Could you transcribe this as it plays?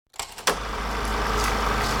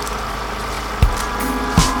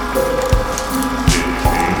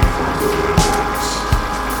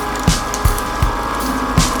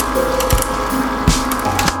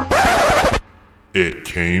It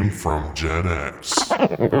came from Gen X.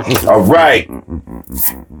 All right.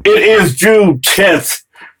 It is June 10th,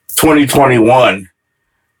 2021.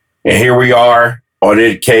 And here we are on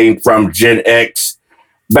It Came from Gen X.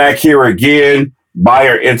 Back here again by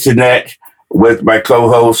our internet with my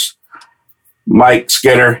co-host, Mike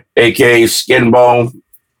Skinner, a.k.a. Skinbone,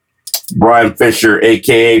 Brian Fisher,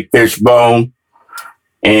 a.k.a. Fishbone,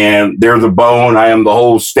 and they're the bone. I am the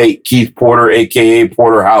whole state, Keith Porter, a.k.a.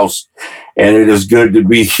 Porterhouse. And it is good to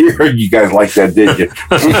be here. You guys like that, did you?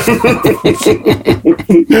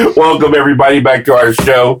 Welcome, everybody, back to our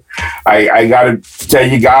show. I got to tell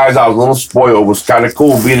you guys, I was a little spoiled. It was kind of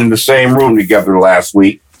cool being in the same room together last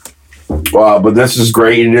week. But this is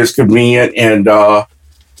great. It is convenient. And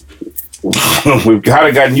we've kind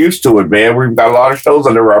of gotten used to it, man. We've got a lot of shows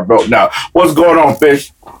under our belt now. What's going on,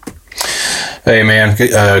 Fish? Hey, man.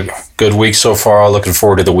 Good week so far. Looking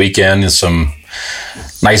forward to the weekend and some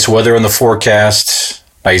nice weather in the forecast.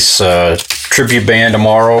 Nice tribute band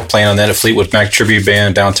tomorrow. Playing on that at Fleetwood Mac tribute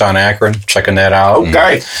band downtown Akron. Checking that out.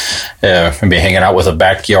 Okay. And, maybe hanging out with a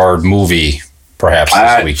backyard movie perhaps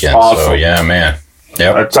this weekend. Awesome. So, yeah, man.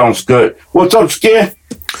 Yep. That sounds good. What's up, Skin?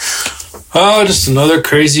 Oh, just another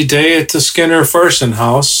crazy day at the Skinner Fersen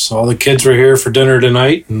house. All the kids were here for dinner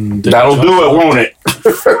tonight. And that'll do it, won't it?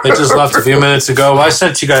 They just left a few minutes ago. Well, I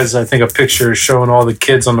sent you guys, I think, a picture showing all the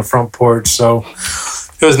kids on the front porch. So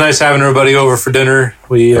it was nice having everybody over for dinner.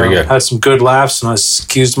 We had some good laughs, and I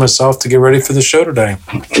excused myself to get ready for the show today.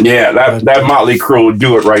 Yeah, that Motley Crue will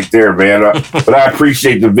do it right there, man. But I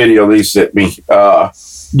appreciate the video they sent me.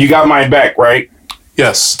 You got mine back, right?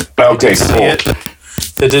 Yes. Okay, cool.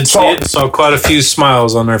 They did see it, saw quite a few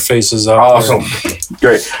smiles on their faces. Awesome.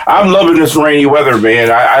 Great. I'm loving this rainy weather,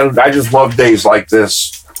 man. I just love days like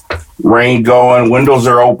this. Rain going, windows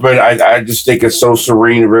are open. I just think it's so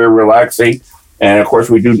serene, very relaxing. And, of course,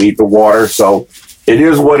 we do need the water. So it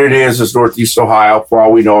is what it is. It's Northeast Ohio. For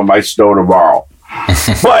all we know, it might snow tomorrow.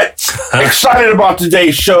 But excited about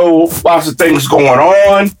today's show. Lots of things going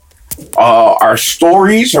on. Our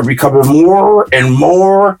stories are becoming more and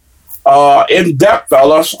more in depth,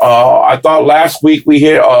 fellas. I thought last week we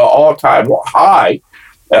hit all-time high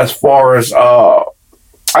as far as the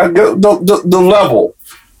level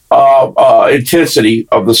of intensity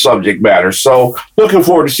of the subject matter. So looking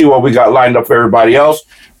forward to see what we got lined up for everybody else.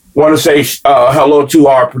 Want to say hello to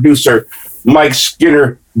our producer, Mike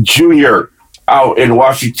Skinner Jr. out in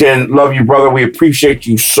Washington. Love you, brother. We appreciate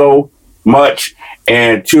you so much.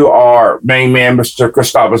 And to our main man, Mr.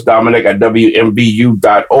 Christopher Dominic at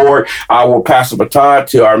WMBU.org. I will pass the baton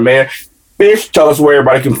to our man, Fish. Tell us where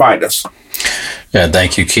everybody can find us. Yeah,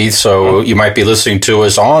 thank you, Keith. So you might be listening to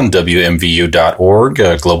us on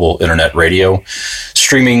WMVU.org, Global Internet Radio,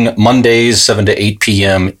 streaming Mondays, 7 to 8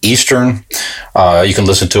 p.m. Eastern. You can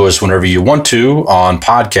listen to us whenever you want to on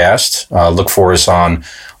podcast. Look for us on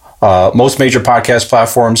most major podcast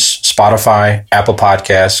platforms, Spotify, Apple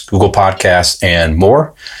Podcasts, Google Podcasts, and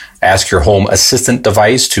more. Ask your home assistant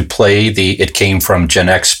device to play the It Came From Gen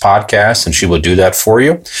X podcast, and she will do that for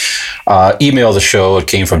you. Email the show, It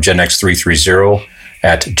Came From Gen X 330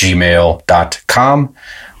 at gmail.com.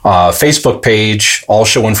 Facebook page, all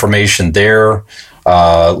show information there.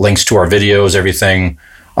 Links to our videos, everything,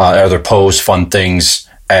 other posts, fun things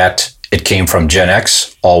at It Came From Gen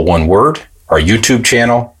X, all one word. Our YouTube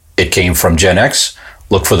channel, It Came From Gen X.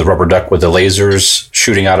 Look for the rubber duck with the lasers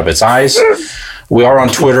shooting out of its eyes. We are on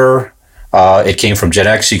Twitter. It Came From Gen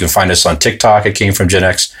X. You can find us on TikTok. It Came From Gen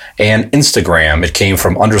X. And Instagram. It Came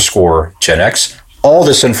From _Gen X. All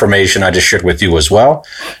this information I just shared with you as well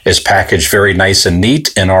is packaged very nice and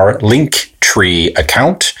neat in our Linktree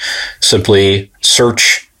account. Simply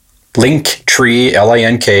search Linktree,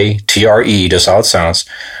 Linktre, just how it sounds.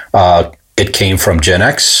 It Came From Gen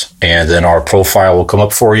X, and then our profile will come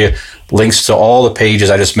up for you. Links to all the pages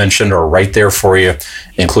I just mentioned are right there for you,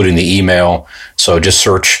 including the email. So just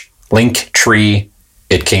search Linktree,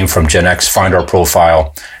 It Came From Gen X, find our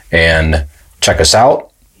profile, and check us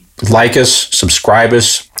out. Like us, subscribe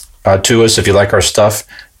us to us if you like our stuff.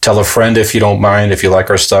 Tell a friend if you don't mind, if you like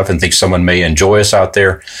our stuff and think someone may enjoy us out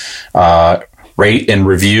there. Rate and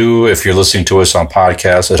review if you're listening to us on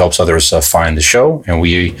podcasts. It helps others find the show, and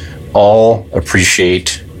we all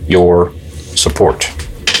appreciate your support.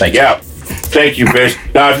 Thank you. Yeah. Thank you, Fish.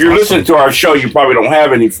 Now, if you're listening to our show, you probably don't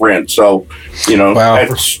have any friends. So, you know,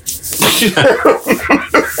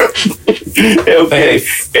 okay.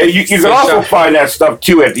 And you can also find that stuff,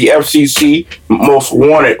 too, at the FCC Most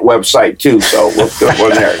Wanted website, too. So we'll put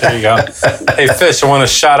one there. There you go. Hey, Fish, I want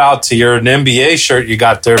to shout out to your NBA shirt you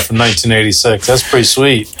got there from 1986. That's pretty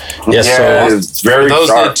sweet. Yes, yeah, so it's very for those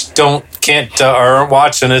sharp. that don't can't or aren't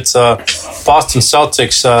watching, it's Boston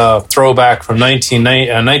Celtics throwback from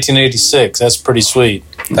 1986. That's pretty sweet.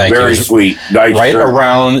 Very sweet. Nice right shirt.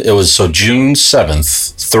 Around, it was June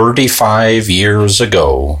 7th, 35 years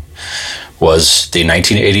ago, was the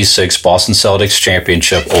 1986 Boston Celtics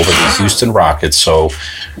championship over the Houston Rockets. So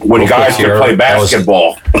when guys could play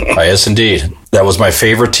basketball. Yes, indeed. That was my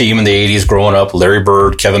favorite team in the 80s growing up. Larry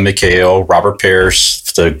Bird, Kevin McHale, Robert Parrish,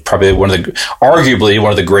 arguably one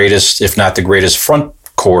of the greatest, if not the greatest front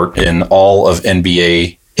court in all of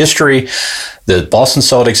NBA history. The Boston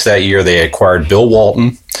Celtics that year, they acquired Bill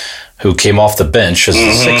Walton, who came off the bench as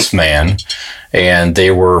the sixth man, and they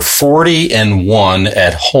were 40-1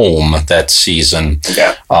 at home that season.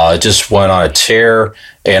 Yeah. Just went on a tear,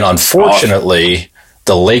 and unfortunately,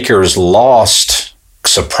 the Lakers lost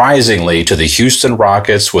surprisingly to the Houston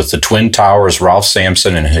Rockets with the Twin Towers, Ralph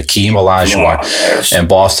Sampson and Hakeem Olajuwon, and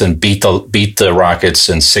Boston beat the Rockets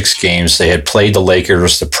in 6 games. They had played the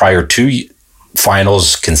Lakers the prior 2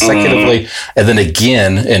 finals consecutively, and then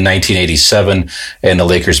again in 1987, and the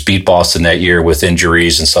Lakers beat Boston that year with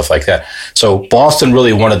injuries and stuff like that. So Boston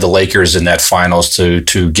really wanted the Lakers in that finals to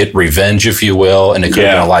get revenge, if you will, and it could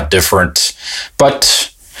have been a lot different. But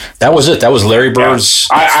that was it. That was Larry Bird's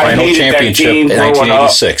final championship in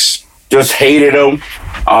 1986. Just hated him.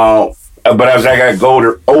 But as I got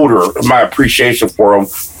older, my appreciation for him,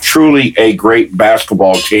 truly a great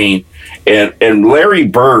basketball team. And Larry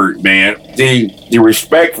Bird, man, the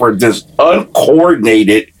respect for this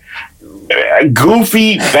uncoordinated,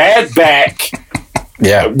 goofy, bad back.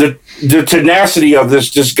 Yeah. The tenacity of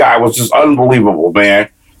this guy was just unbelievable, man.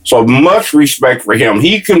 So much respect for him.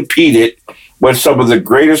 He competed with some of the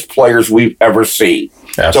greatest players we've ever seen.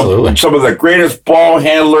 Absolutely. Some of the greatest ball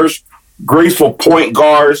handlers, graceful point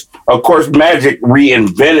guards. Of course, Magic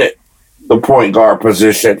reinvented the point guard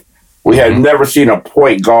position. We had never seen a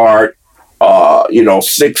point guard,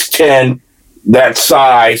 6'10", that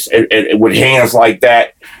size, and with hands like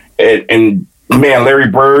that. And man, Larry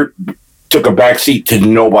Bird took a backseat to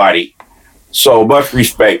nobody. So much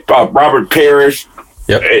respect. Robert Parrish,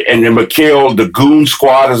 and then McHale, the Goon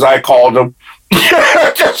Squad, as I called them.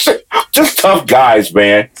 just tough guys,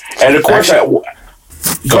 man. And of course, I always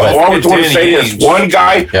want to say this. One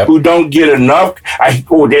guy who don't get enough,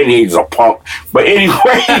 Danny Ainge's a punk. But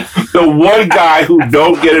anyway, the one guy who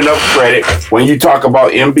don't get enough credit when you talk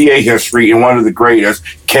about NBA history and one of the greatest,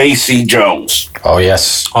 K.C. Jones. Oh,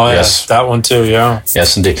 yes. Yes. That one too, yeah.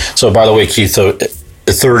 Yes, indeed. So, by the way, Keith, so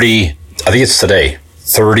 30, I think it's today,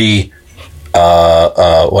 30,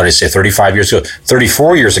 35 years ago,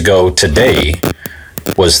 34 years ago today,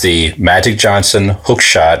 was the Magic Johnson hook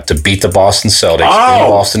shot to beat the Boston Celtics in the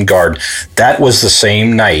Boston Garden. That was the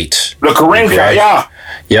same night. The Kareem shot, yeah.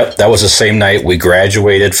 Yep, that was the same night we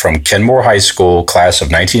graduated from Kenmore High School, class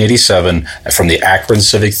of 1987, from the Akron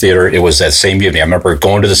Civic Theater. It was that same evening. I remember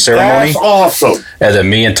going to the ceremony. That's awesome. And then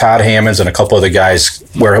me and Todd Hammonds and a couple other guys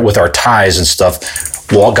were with our ties and stuff.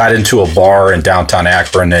 We all got into a bar in downtown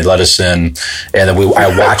Akron. They let us in, and then I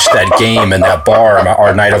watched that game in that bar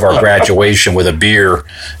our night of our graduation with a beer.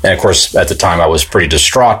 And of course, at the time, I was pretty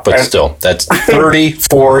distraught, but still, that's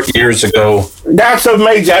 34 years ago. That's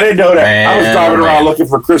amazing. I didn't know that. I was driving around looking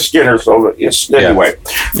for Chris Skinner. So anyway,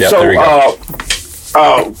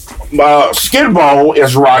 Skinball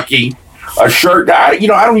is rocking a shirt that I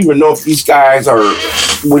don't even know if these guys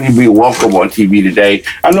wouldn't be welcome on TV today.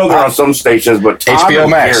 I know they're on some stations, but Tom HBO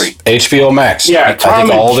Max. Jerry. HBO Max. Yeah, Tom I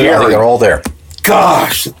think they're all there.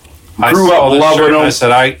 Gosh, I grew saw up this loving shirt and them. I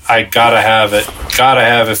said, I gotta have it. Gotta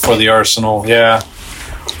have it for the Arsenal. Yeah.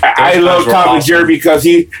 I love Tom and Jerry because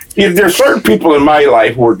there's certain people in my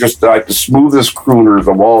life who are just like the smoothest crooners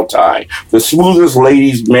of all time, the smoothest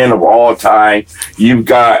ladies men of all time. You've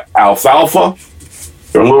got Alfalfa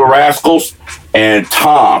from Little Rascals and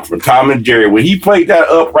Tom from Tom and Jerry. When he played that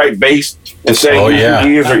upright bass and sang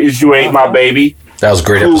 "Is or Is You Ain't My Baby," that was a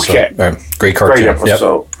great episode. Great cartoon. Great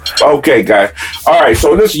episode. Yep. Okay, guys. All right.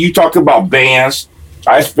 So listen, you talked about bands.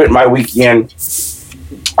 I spent my weekend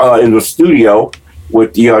in the studio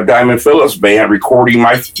with the Diamond Phillips Band, recording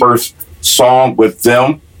my first song with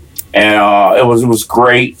them, and it was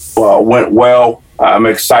great. Went well. I'm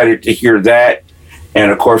excited to hear that,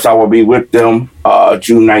 and of course, I will be with them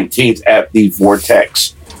June 19th at the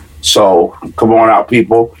Vortex. So come on out,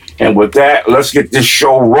 people. And with that, let's get this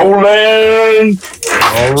show rolling.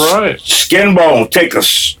 All right, Skinbone, take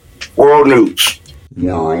us. World news.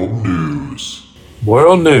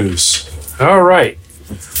 World news. All right.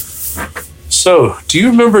 So, do you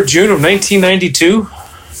remember June of 1992?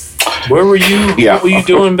 Where were you? Yeah. What were you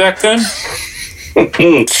doing back then?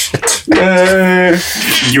 You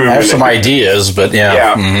I have some ideas, but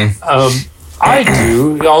yeah. Mm-hmm. I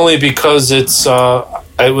do, only because it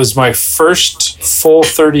was my first full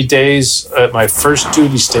 30 days at my first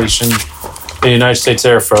duty station in the United States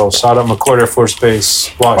Air Force, out at McCord Air Force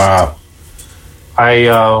Base, Washington. Wow.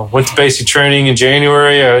 I went to basic training in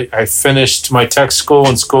January. I finished my tech school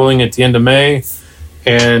and schooling at the end of May.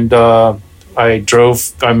 And I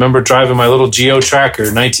remember driving my little Geo Tracker,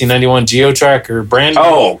 1991 Geo Tracker, brand new.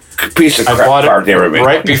 Oh, piece of crap. I bought car it there,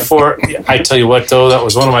 right before. I tell you what, though, that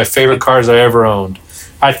was one of my favorite cars I ever owned.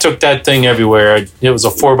 I took that thing everywhere. It was a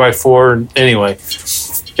 4x4 anyway.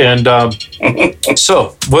 And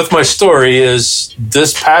so, with my story is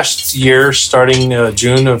this past year, starting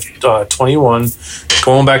June of 21,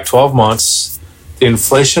 going back 12 months, the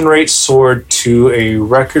inflation rate soared to a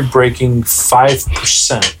record-breaking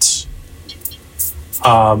 5%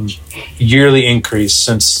 yearly increase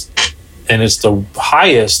and it's the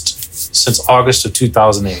highest since August of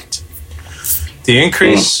 2008. The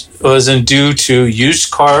increase was due to used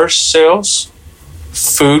car sales,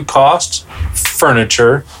 food costs,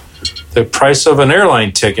 furniture, the price of an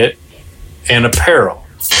airline ticket, and apparel.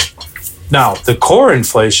 Now, the core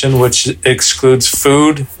inflation, which excludes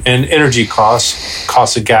food and energy costs,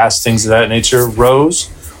 cost of gas, things of that nature, rose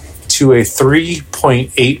to a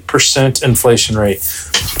 3.8% inflation rate.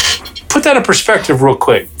 Put that in perspective real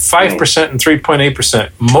quick. 5% and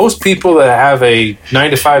 3.8%. Most people that have a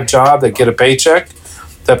 9-to-5 job that get a paycheck,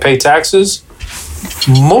 that pay taxes,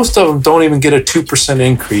 most of them don't even get a 2%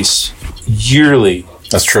 increase yearly.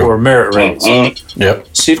 That's true. For merit raise. Yep.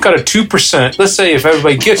 So you've got a 2%. Let's say if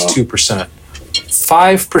everybody gets 2%,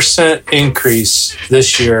 5% increase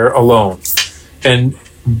this year alone. And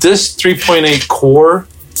this 3.8 core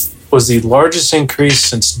was the largest increase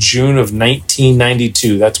since June of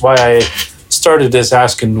 1992. That's why I started this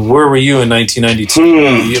asking, where were you in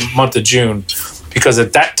 1992, the month of June? Because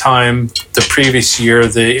at that time, the previous year,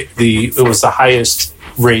 it was the highest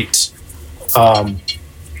rate up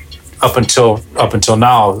until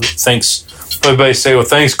now. Thanks, everybody say, well,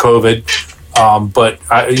 thanks COVID. But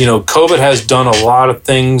COVID has done a lot of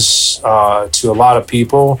things to a lot of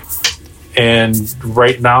people, and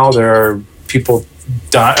right now there are people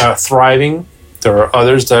thriving. There are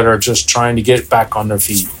others that are just trying to get back on their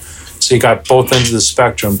feet. So you got both ends of the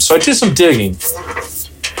spectrum. So I did some digging.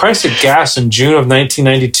 Price of gas in June of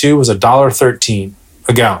 1992 was $1.13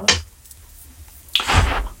 a gallon.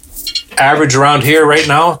 Average around here right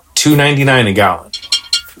now, $2.99 a gallon.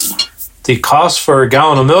 The cost for a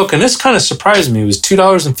gallon of milk, and this kind of surprised me, was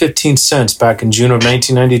 $2.15 back in June of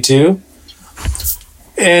 1992.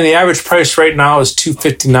 And the average price right now is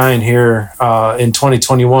 $2.59 here in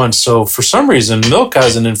 2021. So for some reason, milk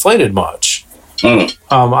hasn't inflated much.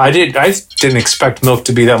 I didn't expect milk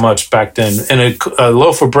to be that much back then. And a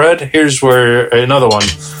loaf of bread, here's where another one.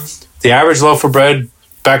 The average loaf of bread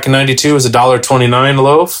back in 92 was $1.29 a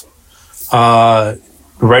loaf.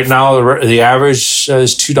 Right now, the average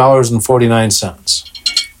is $2.49.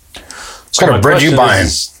 What kind of bread are you buying?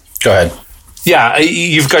 Go ahead. Yeah,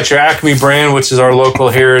 you've got your Acme brand, which is our local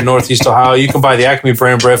here in Northeast Ohio. You can buy the Acme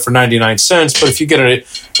brand bread for 99 cents, but if you get a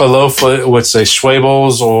loaf with, say,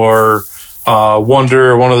 Schwabels or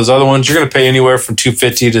Wonder or one of those other ones, you're going to pay anywhere from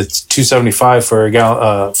 $2.50 to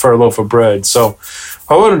 $2.75 for a loaf of bread. So,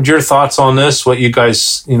 what are your thoughts on this? What you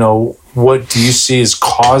guys, what do you see has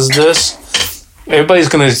caused this? Everybody's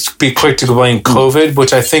going to be quick to blame COVID,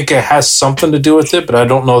 which I think it has something to do with it, but I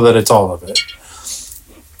don't know that it's all of it.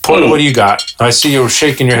 Porter, what do you got? I see you were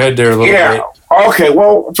shaking your head there a little bit. Yeah. Okay.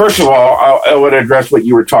 Well, first of all, I would address what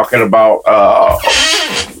you were talking about,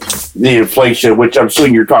 the inflation, which I'm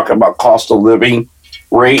assuming you're talking about cost of living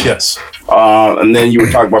rate. Yes. And then you were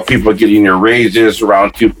talking about people getting their raises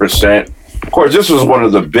around 2%. Of course, this was one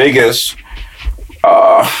of the biggest,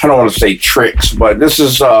 I don't want to say tricks, but this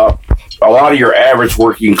is a lot of your average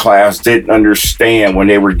working class didn't understand when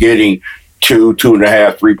they were getting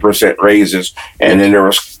 2.5%, 3% raises. And then there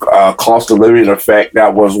was cost of living effect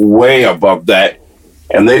that was way above that.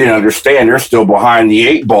 And they didn't understand. They're still behind the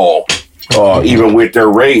 8 ball, even with their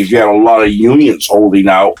raise. You had a lot of unions holding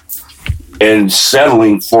out and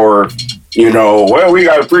settling for, well, we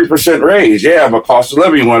got a 3% raise. Yeah, but cost of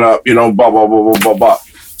living went up, blah, blah, blah, blah, blah, blah.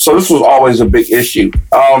 So this was always a big issue.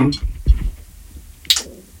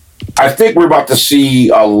 I think we're about to see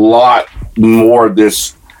a lot more of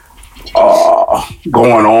this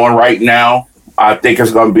going on right now. I think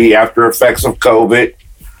it's going to be after effects of COVID.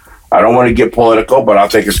 I don't want to get political, but I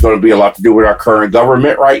think it's going to be a lot to do with our current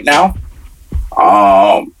government right now.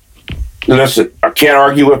 Listen, I can't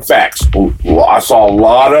argue with facts. I saw a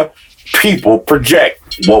lot of people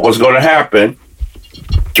project what was going to happen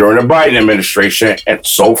during the Biden administration, and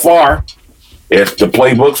so far, if the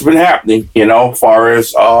playbook's been happening, as far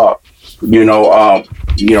as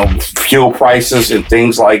fuel prices and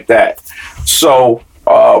things like that. So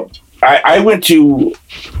I went to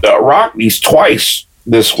Rockneys twice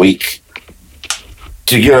this week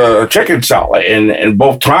to get a chicken salad, and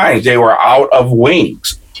both times they were out of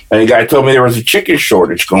wings. And the guy told me there was a chicken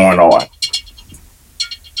shortage going on.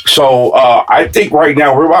 So I think right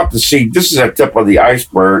now we're about to see, this is a tip of the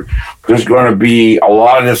iceberg. There's going to be a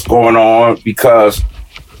lot of this going on because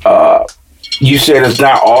you said it's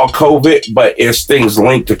not all COVID, but it's things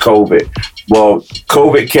linked to COVID. Well,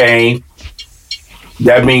 COVID came.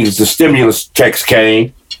 That means the stimulus checks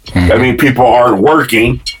came. Mm-hmm. That means people aren't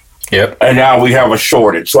working. Yep. And now we have a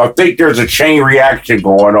shortage. So I think there's a chain reaction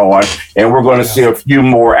going on, and we're going to see a few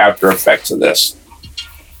more after effects of this.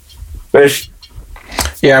 Fish?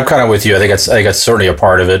 Yeah, I'm kind of with you. I think that's certainly a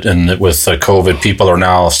part of it. And with COVID, people are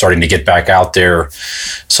now starting to get back out there.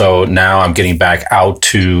 So now I'm getting back out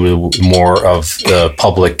to more of the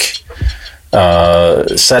public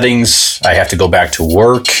settings. I have to go back to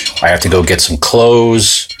work. I have to go get some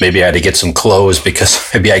clothes. Maybe I had to get some clothes because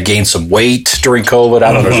maybe I gained some weight during COVID.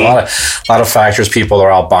 I don't know. There's a lot of factors. People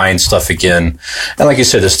are out buying stuff again. And like you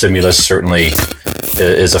said, the stimulus certainly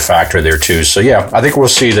is a factor there too. So yeah, I think we'll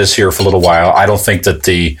see this here for a little while. I don't think that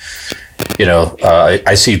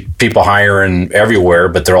I see people hiring everywhere,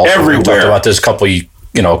 but they're also everywhere. We talked about this a couple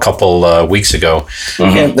weeks ago.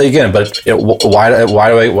 Mm-hmm. And again, but why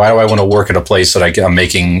do I want to work at a place that I'm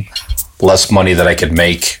making less money that I could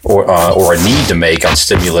make or I need to make on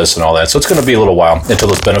stimulus and all that? So it's going to be a little while until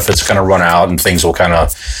those benefits kind of run out and things will kind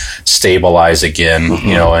of stabilize again.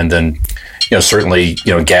 Mm-hmm. And then certainly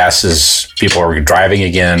gas is, people are driving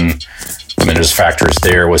again. I mean, there's factors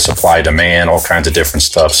there with supply, demand, all kinds of different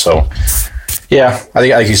stuff. So. Yeah, I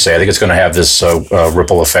think, like you say, I think it's going to have this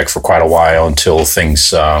ripple effect for quite a while until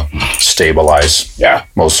things stabilize. Yeah,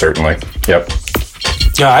 most certainly. Yep.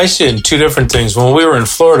 Yeah, I see it in two different things. When we were in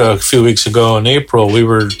Florida a few weeks ago in April, we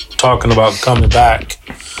were talking about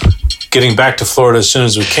getting back to Florida as soon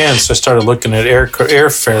as we can. So I started looking at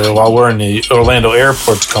airfare while we're in the Orlando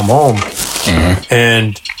airport to come home. Mm-hmm.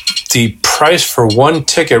 And the price for one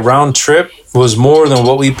ticket round trip was more than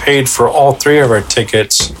what we paid for all three of our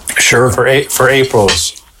tickets. Sure. For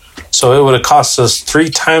April's. So it would have cost us 3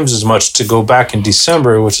 times as much to go back in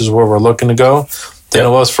December, which is where we're looking to go, than it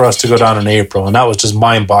was for us to go down in April. And that was just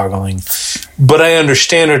mind-boggling. But I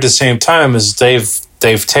understand at the same time is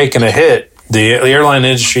they've taken a hit. The airline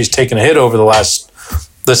industry has taken a hit over the last,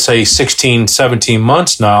 let's say, 16, 17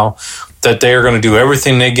 months now, that they are going to do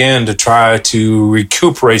everything they can to try to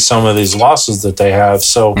recuperate some of these losses that they have.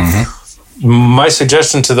 So my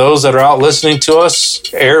suggestion to those that are out listening to us,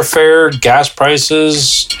 airfare, gas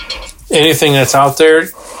prices, anything that's out there,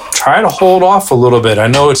 try to hold off a little bit. I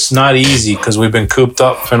know it's not easy because we've been cooped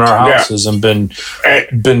up in our houses and been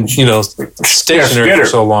stationary for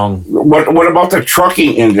so long. What about the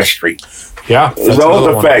trucking industry? Yeah,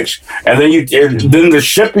 those effects, and then the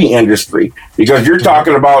shipping industry, because you're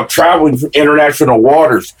talking about traveling for international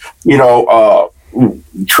waters,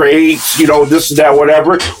 trades, this and that,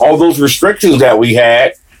 whatever. All those restrictions that we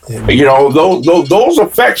had, those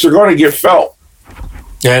effects are going to get felt.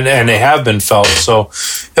 And they have been felt. So,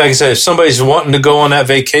 like I said, if somebody's wanting to go on that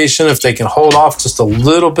vacation, if they can hold off just a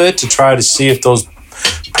little bit to try to see if those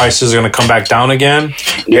prices are going to come back down again.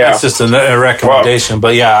 Yeah, it's just a recommendation.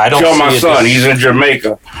 But yeah, I don't. Tell my son, he's in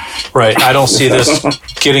Jamaica. Right, I don't see this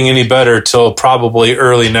getting any better till probably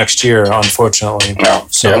early next year. Unfortunately. No.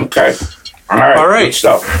 So okay. All right. Good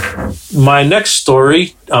stuff. My next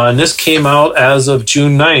story, and this came out as of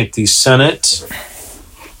June 9th. The Senate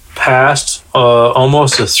passed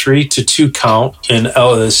almost a 3-2 count in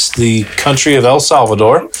the country of El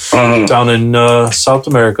Salvador, down in South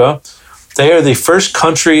America. They are the first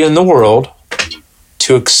country in the world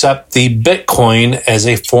to accept the Bitcoin as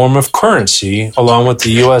a form of currency along with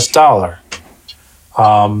the US dollar.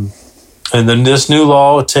 And then this new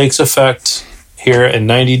law takes effect here in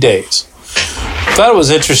 90 days. I thought it was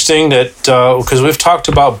interesting that because we've talked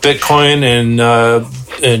about Bitcoin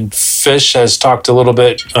and Fish has talked a little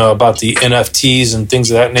bit about the NFTs and things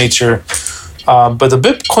of that nature. But the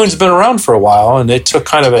Bitcoin's been around for a while, and it took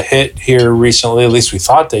kind of a hit here recently. At least we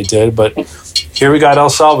thought they did. But here we got El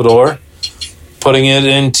Salvador putting it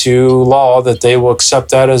into law that they will accept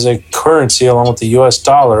that as a currency along with the U.S.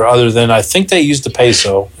 dollar, other than I think they use the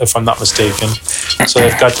peso, if I'm not mistaken. So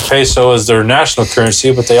they've got the peso as their national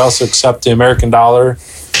currency, but they also accept the American dollar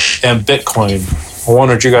and Bitcoin. I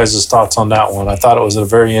wondered your guys' thoughts on that one. I thought it was a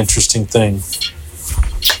very interesting thing.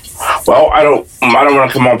 Well, I don't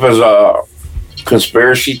want to come up as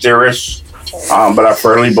conspiracy theorist, but I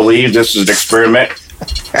firmly believe this is an experiment.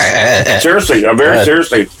 Seriously,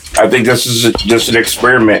 seriously. I think this is just an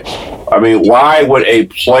experiment. I mean, why would a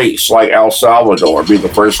place like El Salvador be the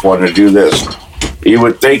first one to do this? You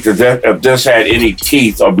would think that if this had any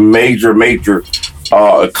teeth, a major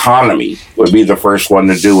economy would be the first one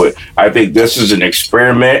to do it. I think this is an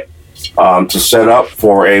experiment to set up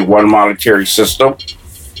for a one monetary system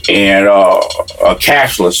and a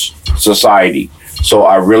cashless society. So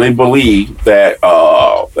I really believe that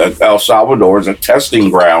El Salvador is a testing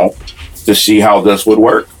ground to see how this would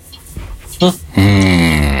work.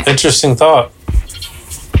 Interesting thought.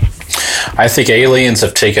 I think aliens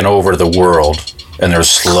have taken over the world, and they're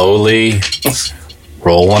slowly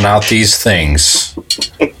rolling out these things,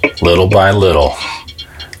 little by little.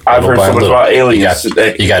 I've heard so much about aliens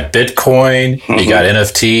today. You got Bitcoin, you got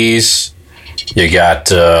NFTs, you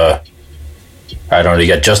got I don't know,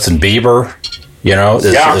 you got Justin Bieber. You know,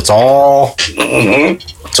 it's all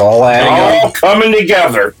it's all adding up. Coming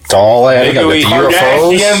together. It's all adding up. The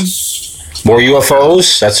UFOs. More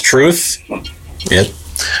UFOs. That's the truth. Yep.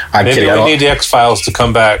 Maybe we need the X-Files to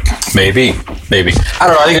come back. Maybe. I don't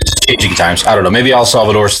know. I think it's changing times. I don't know. Maybe El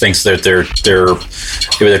Salvador thinks that they're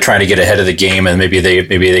trying to get ahead of the game, and maybe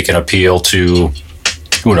they can appeal to,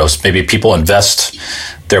 who knows? Maybe people invest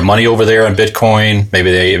their money over there in Bitcoin.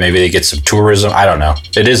 Maybe they get some tourism. I don't know.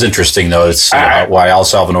 It is interesting though. It's why El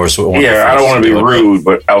Salvador is one. Yeah, I don't want to be rude,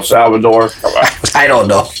 but El Salvador. I don't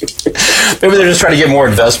know. Maybe they're just trying to get more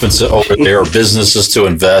investments over there, or businesses to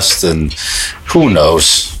invest, and who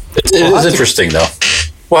knows. It is interesting though.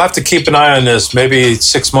 We'll have to keep an eye on this. Maybe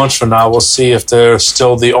 6 months from now, we'll see if they're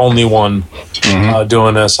still the only one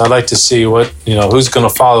doing this. I'd like to see who's going to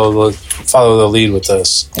follow the lead with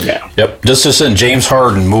this. Yeah. Yep. Just as in James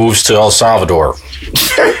Harden moves to El Salvador,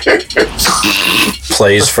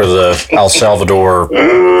 plays for the El Salvador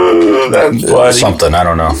something. I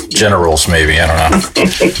don't know. Generals, maybe. I don't know.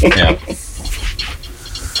 Yeah.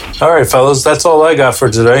 All right, fellas. That's all I got for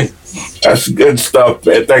today. That's good stuff,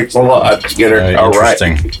 man. Thanks a lot, Skinner. All right.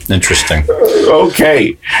 Interesting.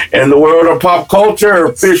 Okay. In the world of pop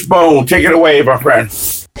culture, Fishbone, take it away, my friend.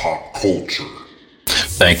 Pop culture.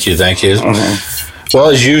 Thank you. Well,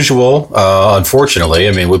 as usual, unfortunately,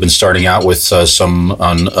 I mean, we've been starting out with some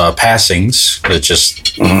passings. That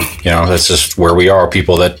just, that's just where we are.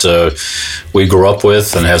 People that we grew up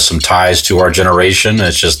with and have some ties to our generation.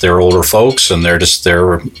 It's just they're older folks, and they're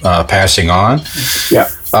passing on. Yeah.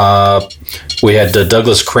 We had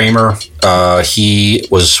Douglas Kramer. He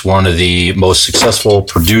was one of the most successful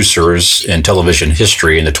producers in television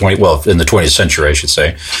history in the 20th century, I should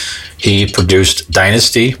say. He produced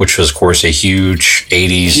Dynasty, which was, of course, a huge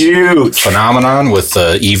 80s phenomenon with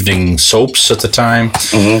evening soaps at the time.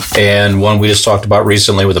 And one we just talked about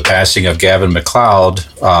recently with the passing of Gavin MacLeod,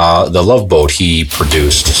 The Love Boat he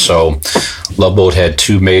produced. So Love Boat had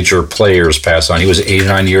two major players pass on. He was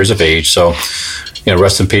 89 years of age. So,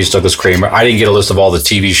 rest in peace, Douglas Kramer. I didn't get a list of all the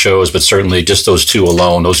TV shows, but certainly just those two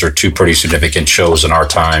alone, those are two pretty significant shows in our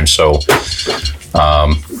time. So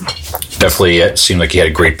definitely it seemed like he had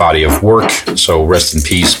a great body of work. So rest in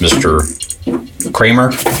peace, Mr.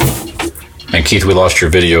 Kramer. And Keith, we lost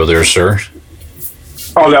your video there, sir.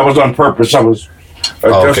 Oh, that was on purpose. I was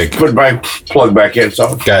just put my plug back in.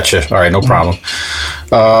 So gotcha. All right, no problem.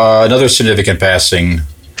 Another significant passing,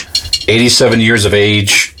 87 years of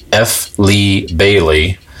age, F. Lee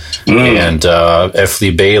Bailey. And F.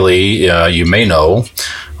 Lee Bailey, you may know,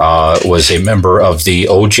 was a member of the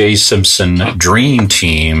O.J. Simpson Dream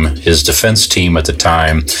Team, his defense team at the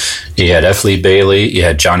time. You had F. Lee Bailey, you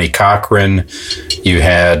had Johnny Cochran, you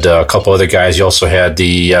had a couple other guys. You also had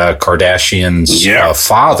the Kardashians'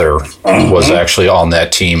 father was actually on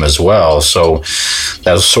that team as well. So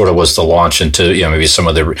that sort of was the launch into maybe some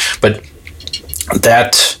of the... But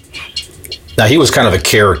that... Now, he was kind of a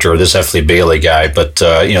character, this F. Lee Bailey guy, but,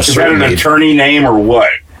 is that an attorney name or what?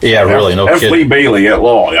 Yeah, really, no kidding. F. Lee Bailey at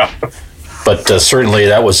law, yeah. But certainly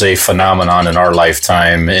that was a phenomenon in our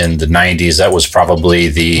lifetime in the 90s. That was probably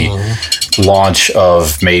the launch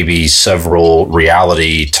of maybe several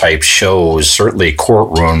reality-type shows, certainly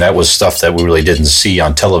Courtroom. That was stuff that we really didn't see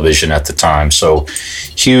on television at the time. So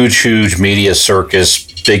huge media circus.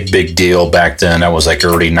 Big deal back then. That was like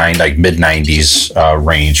mid-90s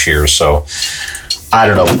range here. So I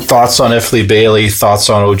don't know. Thoughts on F. Lee Bailey? Thoughts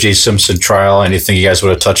on O.J. Simpson trial? Anything you guys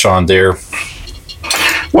want to touch on there?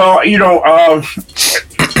 Well,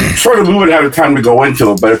 sort of we wouldn't have the time to go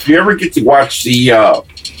into it, but if you ever get to watch the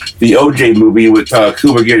O.J. movie with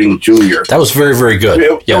Cuba Gooding Jr. That was very, very good.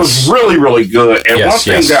 It was really, really good. And one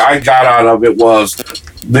thing that I got out of it was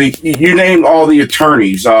you named all the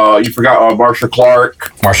attorneys. You forgot Marcia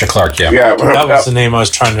Clark. Marcia Clark, yeah. Yeah, that was the name I was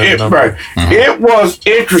trying to remember. Right. Mm-hmm. It was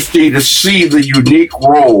interesting to see the unique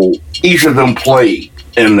role each of them played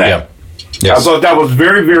in that. Yep. Yes. I thought that was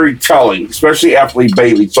very, very telling, especially F. Lee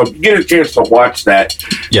Bailey. So if you get a chance to watch that,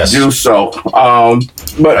 do so.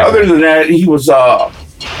 But other than that, he was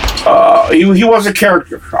he was a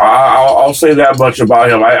character. I'll say that much about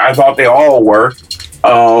him. I thought they all were.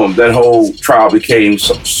 That whole trial became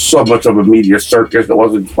so much of a media circus. It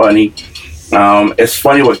wasn't funny. It's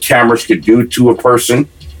funny what cameras could do to a person.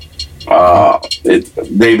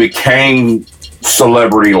 They became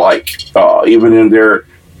celebrity-like, even in their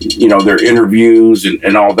interviews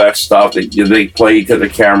and all that stuff that they played to the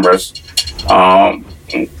cameras. Not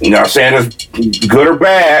saying it's good or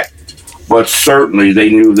bad, but certainly they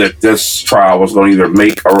knew that this trial was going to either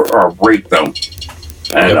make or break them.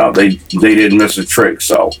 And they didn't miss a trick.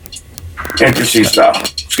 So, interesting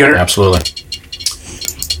stuff. Skinner? Absolutely.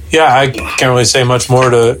 Yeah, I can't really say much more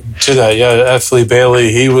to that. Yeah, F. Lee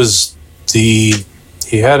Bailey, he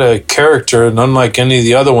had a character, and unlike any of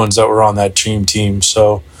the other ones that were on that dream team.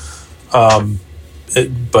 So, that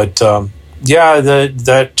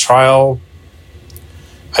trial,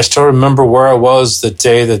 I still remember where I was the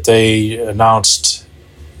day that they announced,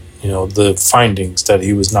 the findings that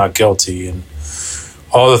he was not guilty, and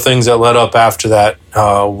all the things that led up after that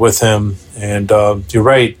with him. And you're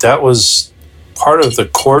right, that was part of the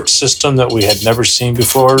court system that we had never seen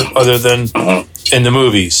before, other than in the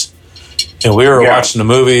movies. And we were watching the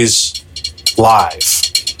movies live.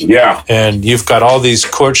 Yeah. And you've got all these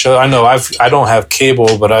court shows. I know I don't have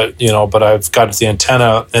cable, but I've got the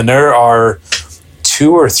antenna, and there are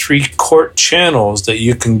 2 or 3 court channels that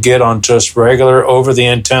you can get on just regular over the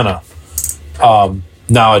antenna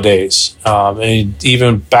nowadays. And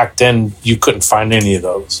even back then, you couldn't find any of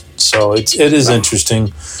those. So it is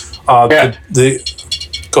interesting. Go ahead.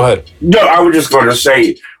 No, I was just going to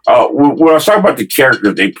say, when I was talking about the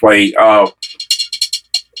characters they played,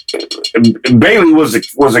 Bailey was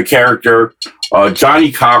a character.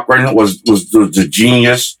 Johnny Cochran was the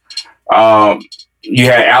genius. You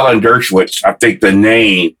had Alan Dershowitz, I think the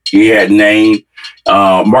name he had named.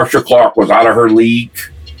 Marcia Clark was out of her league.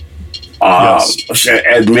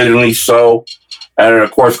 Admittedly so. And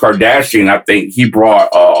of course, Kardashian, I think he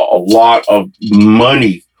brought a lot of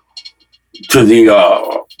money to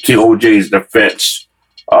OJ's defense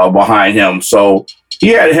behind him. So he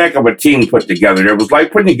had a heck of a team put together. It was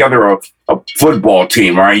like putting together a football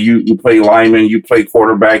team, right? You play lineman, you play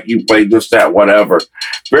quarterback, you play this, that, whatever.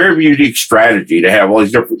 Very unique strategy to have all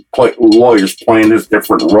these different lawyers playing this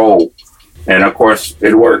different role. And of course,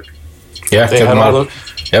 it worked. Yeah, they had all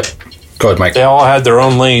Yep. Go ahead, Mike. They all had their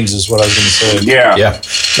own lanes, is what I was going to say. Yeah,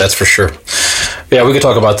 that's for sure. Yeah, we could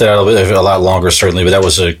talk about that a lot longer, certainly, but that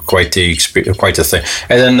was quite the thing.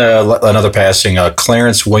 And then another passing,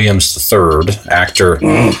 Clarence Williams III, actor,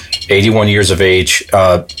 81 years of age,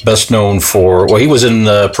 best known for, he was in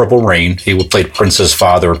Purple Rain. He played Prince's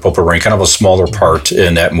father in Purple Rain, kind of a smaller part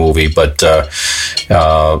in that movie, but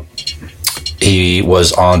he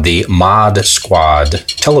was on the Mod Squad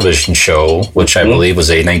television show, which I believe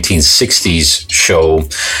was a 1960s show.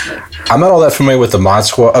 I'm not all that familiar with the Mod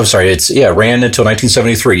Squad. I'm sorry, ran until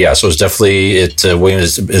 1973. Yeah, so it was definitely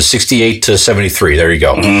Williams is 68 to 73. There you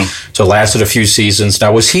go. Mm-hmm. So it lasted a few seasons.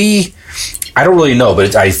 Now, was he? I don't really know,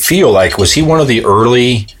 but I feel like was he one of the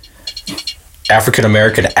early African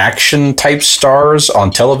American action type stars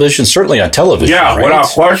on television? Certainly on television. Yeah, right? Without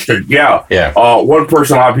question. Yeah. One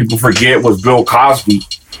person a lot of people forget was Bill Cosby.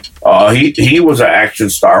 He was an action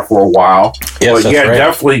star for a while. Yes, but right.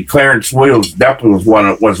 Definitely Clarence Williams definitely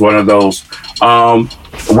was one of those.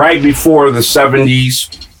 Right before the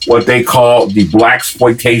 70s, what they call the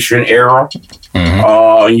blaxploitation era.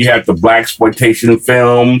 Mm-hmm. And you have the blaxploitation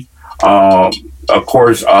film. Of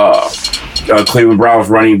course, Cleveland Browns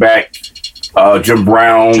running back Jim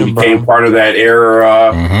Brown became part of that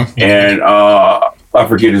era. Mm-hmm. And I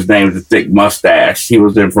forget his name, the thick mustache. He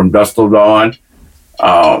was in From Dusk Till Dawn.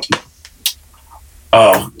 It'll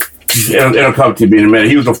come to me in a minute.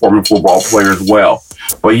 He was a former football player as well.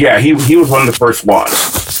 But yeah, he was one of the first ones.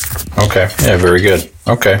 Okay. Yeah, very good.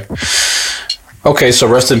 Okay, so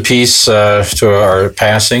rest in peace to our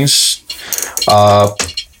passings.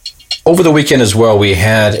 Over the weekend as well, we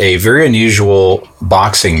had a very unusual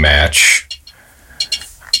boxing match.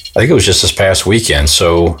 I think it was just this past weekend.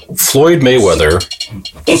 So Floyd Mayweather.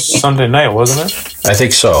 Sunday night, wasn't it? I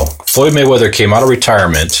think so. Floyd Mayweather came out of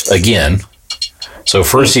retirement again. So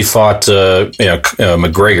first he fought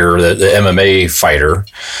McGregor, the MMA fighter,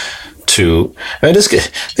 to. I mean,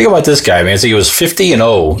 think about this guy, man. So he was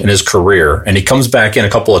 50-0 in his career, and he comes back in a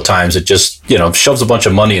couple of times. It just, shoves a bunch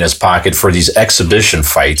of money in his pocket for these exhibition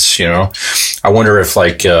fights. I wonder if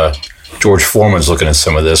George Foreman's looking at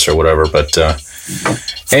some of this or whatever. But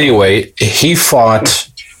anyway, he fought.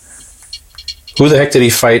 Who the heck did he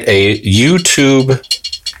fight? A YouTube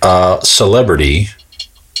celebrity,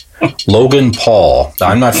 Logan Paul. Now,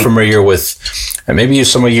 I'm not familiar with. And maybe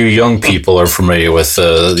some of you young people are familiar with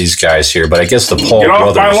these guys here, but I guess the Paul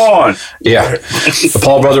brothers. Get off my lawn. Yeah, the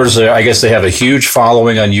Paul brothers. I guess they have a huge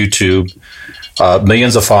following on YouTube,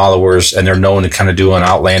 millions of followers, and they're known to kind of doing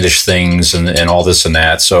outlandish things and all this and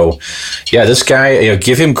that. So, yeah, this guy,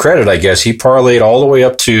 give him credit. I guess he parlayed all the way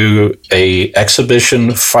up to a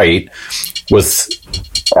exhibition fight with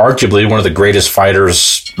arguably one of the greatest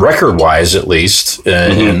fighters, record-wise at least,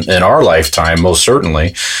 in our lifetime, most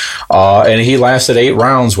certainly. And he lasted 8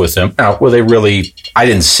 rounds with him. Now, were they really... I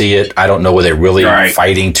didn't see it. I don't know were they really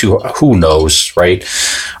fighting to... Who knows, right?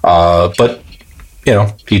 But,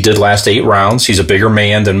 he did last 8 rounds. He's a bigger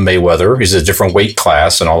man than Mayweather. He's a different weight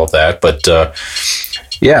class and all of that. But,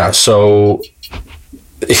 yeah, so...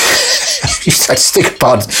 I just think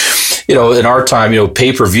about, in our time,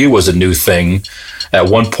 pay-per-view was a new thing at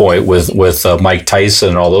one point with Mike Tyson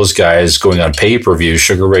and all those guys going on pay-per-view,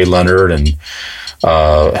 Sugar Ray Leonard and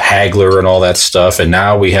Hagler and all that stuff. And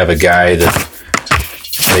now we have a guy that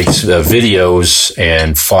makes videos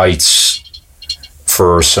and fights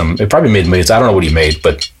for it probably made millions. I don't know what he made,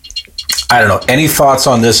 but I don't know. Any thoughts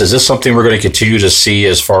on this? Is this something we're going to continue to see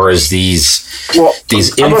as far as these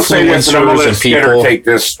influencers and people? Take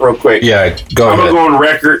this real quick. Yeah, go ahead. I'm going to go on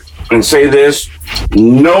record and say this.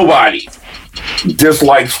 Nobody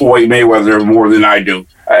dislikes Floyd Mayweather more than I do.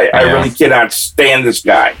 I really cannot stand this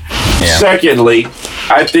guy. Yeah. Secondly,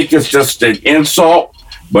 I think it's just an insult,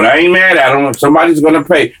 but I ain't mad at him. If somebody's going to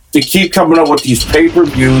pay to keep coming up with these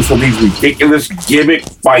pay-per-views for these ridiculous gimmick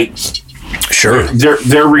fights. Sure.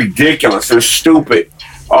 They're ridiculous. They're stupid.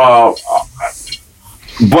 But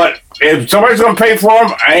if somebody's going to pay for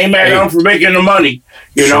them, I ain't mad at them for making the money.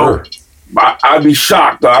 I'd be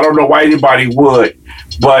shocked. I don't know why anybody would.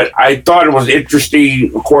 But I thought it was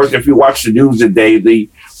interesting. Of course, if you watch the news today, the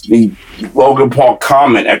Logan Paul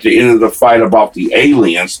comment at the end of the fight about the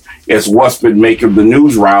aliens is what's been making the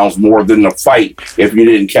news rounds more than the fight, if you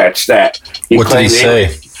didn't catch that. What did he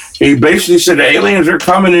say? He basically said the aliens are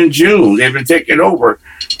coming in June. They've been taking over.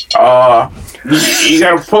 You got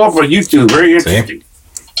to pull up on YouTube. Very interesting. See?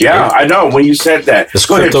 Yeah, I know. When you said that. This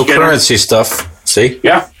cryptocurrency stuff. See?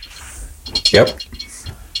 Yeah. Yep.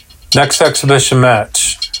 Next exhibition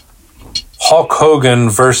match. Hulk Hogan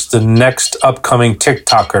versus the next upcoming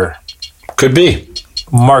TikToker. Could be.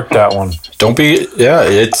 Mark that one. Don't be. Yeah,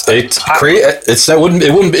 it's crazy. It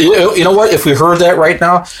wouldn't be. You know what? If we heard that right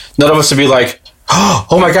now, none of us would be like,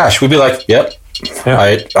 oh my gosh. We'd be like, yep.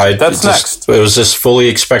 Yeah. That's next. It was just fully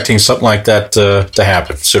expecting something like that to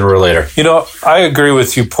happen sooner or later. I agree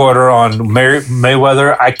with you, Porter, on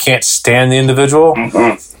Mayweather. I can't stand the individual.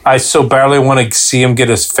 Mm-hmm. I so badly want to see him get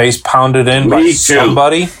his face pounded in by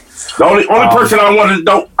somebody. The only person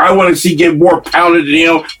I want to see get more pounded than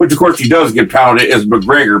him, which of course he does get pounded, is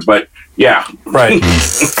McGregor. But yeah, right.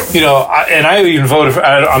 And I even voted for.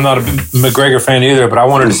 I'm not a McGregor fan either, but I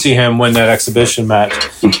wanted to see him win that exhibition match.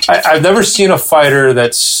 I've never seen a fighter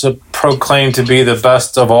that's proclaimed to be the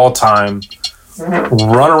best of all time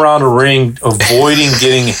run around a ring avoiding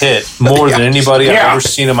getting hit more than anybody I've ever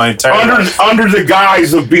seen in my entire life. Under the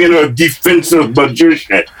guise of being a defensive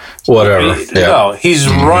magician. Whatever. No, he's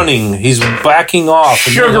running. He's backing off.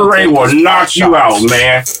 Sugar Ray will knock you out,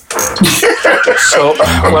 man. So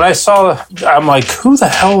when I saw, I'm like, who the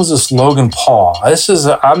hell is this Logan Paul?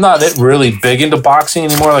 I'm not really big into boxing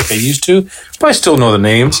anymore like I used to, but I still know the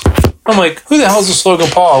names. I'm like, who the hell is this Logan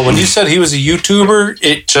Paul? When you said he was a YouTuber,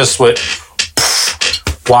 it just went,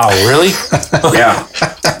 wow, really? Yeah.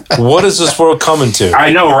 What is this world coming to?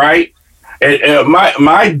 I know, right?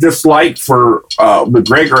 My dislike for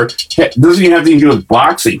McGregor doesn't even have anything to do with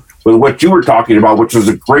boxing, with what you were talking about, which was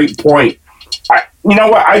a great point. You know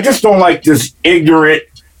what? I just don't like this ignorant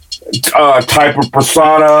type of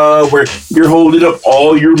persona where you're holding up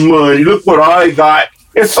all your money. Look what I got.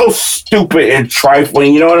 It's so stupid and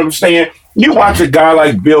trifling. You know what I'm saying? You watch a guy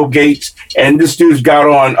like Bill Gates, and this dude's got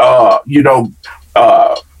on,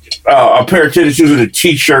 a pair of tennis shoes and a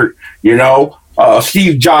T-shirt,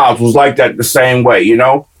 Steve Jobs was like that the same way, You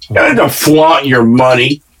don't have to flaunt your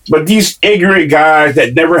money. But these ignorant guys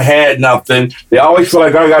that never had nothing, they always feel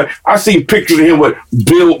like, I see pictures of him with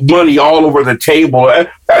bill money all over the table.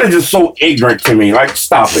 That is just so ignorant to me. Like,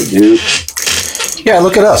 stop it, dude. Yeah,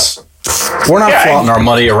 look at us. We're not flaunting our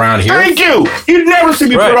money around here. Thank you. You'd never see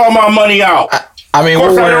me put all my money out. I mean,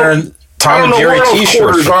 we're wearing Tom and Jerry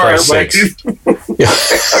T-shirts, for Christ's sakes.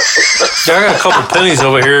 I got a couple pennies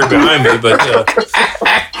over here behind me, but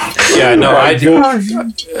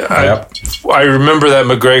I remember that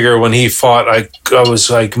McGregor, when he fought, I was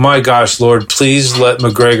like, my gosh, Lord, please let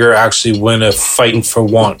McGregor actually win a fight for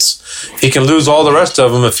once. He can lose all the rest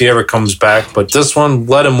of them if he ever comes back, but this one,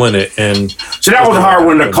 let him win it. And so that was a hard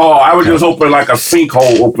one to call. I was just hoping like a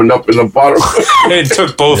sinkhole opened up in the bottom. It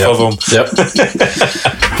took both of them. Yep. That's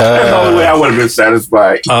the only way I would have been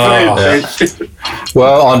satisfied.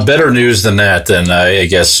 Well, on better news than that, then I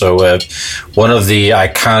guess so. One of the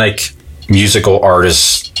iconic musical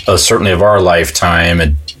artists, certainly of our lifetime,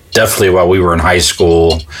 and definitely while we were in high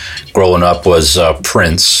school, growing up, was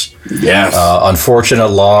Prince. Yes. Unfortunate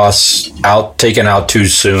loss, taken out too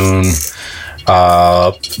soon.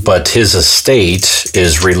 But his estate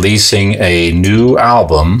is releasing a new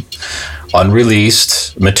album,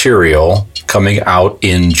 unreleased material, coming out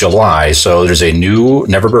in July. So there's a new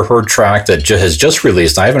Never Heard track that has just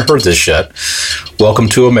released. I haven't heard this yet. Welcome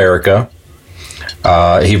to America.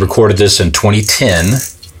 He recorded this in 2010.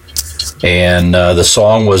 And the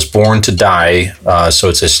song was Born to Die, so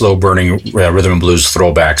it's a slow-burning rhythm and blues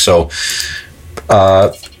throwback. So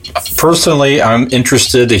personally, I'm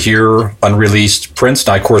interested to hear unreleased Prince.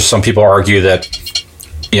 Now, of course, some people argue that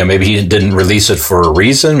maybe he didn't release it for a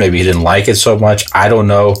reason. Maybe he didn't like it so much. I don't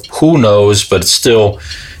know. Who knows? But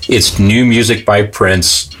it's new music by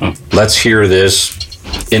Prince. Let's hear this.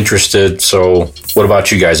 Interested. So what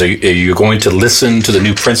about you guys? Are you going to listen to the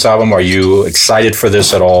new Prince album? Are you excited for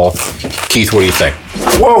this at all? Keith, what do you think?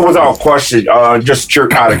 Well, without question, just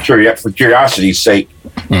out of for curiosity's sake,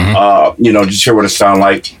 just hear what it sounds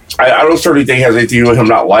like. I don't certainly think it has anything to do with him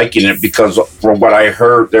not liking it, because from what I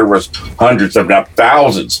heard, there was hundreds, if not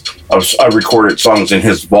thousands, of unrecorded songs in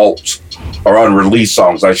his vaults, or unreleased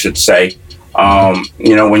songs, I should say.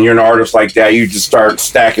 When you're an artist like that, you just start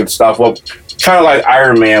stacking stuff up. Kind of like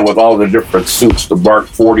Iron Man with all the different suits, the Mark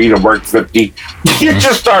 40, the Mark 50. You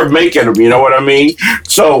just start making them, you know what I mean?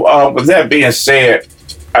 So with that being said,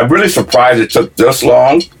 I'm really surprised it took this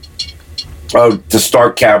long to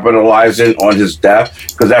start capitalizing on his death,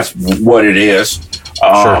 because that's what it is.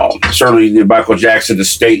 Sure. Certainly the Michael Jackson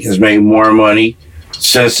estate has made more money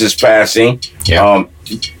since his passing. Yeah.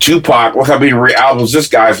 Tupac, look how many albums this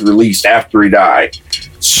guy's released after he died.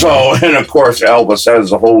 So, and of course, Elvis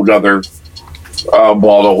has a whole other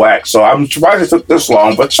ball of wax. So I'm surprised it took this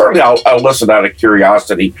long, but certainly I'll listen out of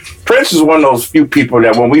curiosity. Prince is one of those few people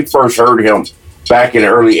that when we first heard him back in the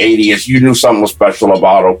early 80s, you knew something was special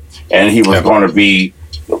about him, and he was going to be,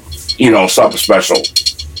 something special.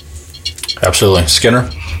 Absolutely. Skinner?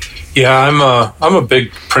 Yeah, I'm a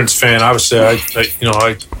big Prince fan. Obviously, I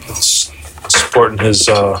was supporting his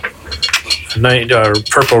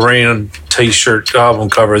Purple Rain T-shirt album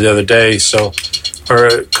cover the other day, or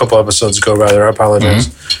a couple episodes ago, rather. I apologize.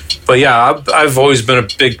 Mm-hmm. But yeah, I've always been a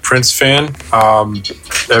big Prince fan.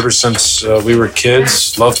 Ever since we were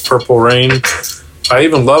kids, loved Purple Rain. I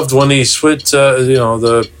even loved when he switched,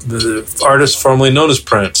 the artist formerly known as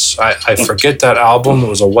Prince. I forget that album. It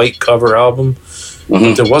was a white cover album.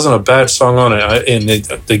 Mm-hmm. There wasn't a bad song on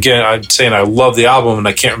it. Again, I'm saying I love the album and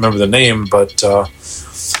I can't remember the name, but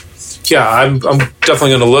I'm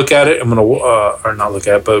definitely going to look at it. I'm going to, or not look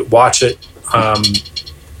at it, but watch it.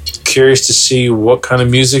 Curious to see what kind of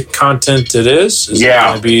music content it is. Is it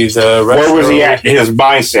going to be the retro? Where was he at in his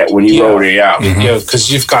mindset when he wrote it? Yeah. Mm-hmm. Yeah, because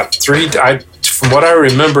you've got from what I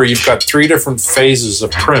remember, you've got three different phases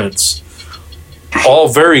of Prince, all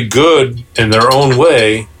very good in their own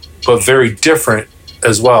way, but very different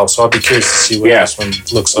as well. So I'll be curious to see what this one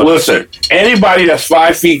looks like. Listen, anybody that's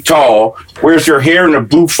 5 feet tall, wears their hair in a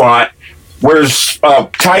bouffant, wears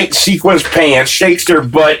tight sequence pants, shakes their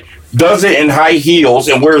butt, does it in high heels,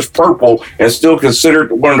 and wears purple, and still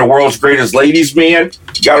considered one of the world's greatest ladies, man,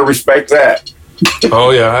 you got to respect that. Oh,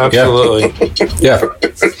 yeah, absolutely. Yeah.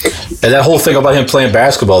 And that whole thing about him playing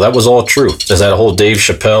basketball, that was all true. There's that whole Dave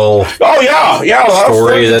Chappelle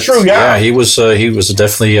story. That's true, yeah. He was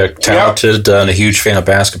definitely talented and a huge fan of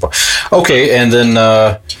basketball. Okay, and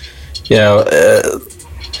then,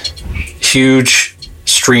 huge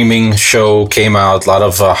streaming show came out. A lot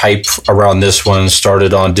of hype around this one.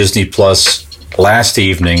 Started on Disney Plus last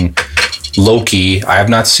evening. Loki. I have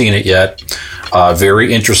not seen it yet.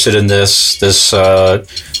 Very interested in this. This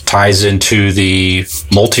ties into the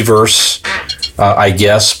multiverse, I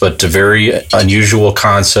guess, but a very unusual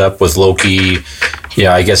concept with Loki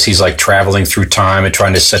Yeah, I guess he's like traveling through time and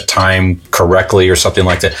trying to set time correctly or something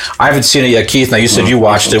like that. I haven't seen it yet, Keith. Now, you said you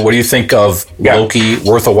watched it. What do you think of Loki?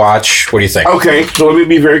 Worth a watch? What do you think? Okay, so let me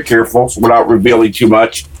be very careful without revealing too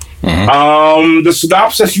much. The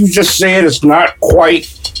synopsis you just said is not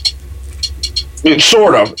quite, it's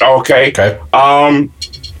sort of, okay.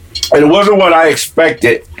 It wasn't what I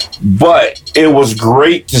expected, but it was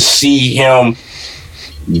great to see him,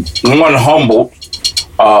 one, humbled.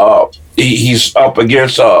 He's up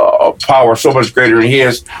against a power so much greater than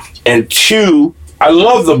his. And two, I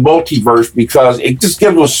love the multiverse because it just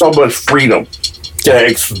gives us so much freedom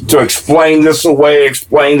to explain this away,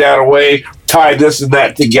 explain that away, tie this and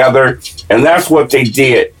that together. And that's what they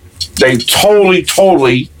did. They totally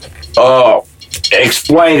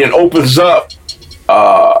explained and opens up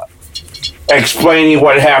explaining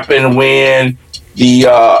what happened when the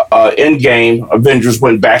Endgame Avengers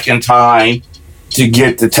went back in time to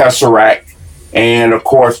get the Tesseract, and of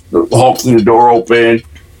course the Hulk threw the door open.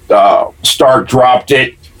 Stark dropped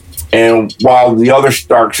it, and while the other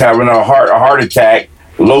Stark's having a heart attack,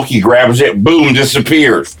 Loki grabs it, boom,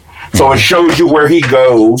 disappears. So it shows you where he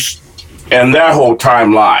goes and that whole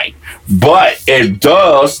timeline. But it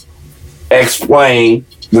does explain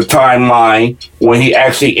the timeline when he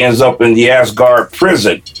actually ends up in the Asgard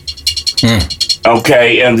prison.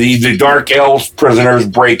 Okay, and the Dark Elves prisoners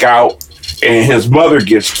break out, and his mother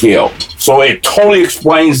gets killed. So it totally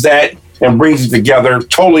explains that and brings it together.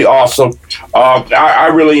 Totally awesome. I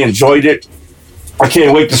really enjoyed it. I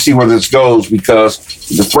can't wait to see where this goes because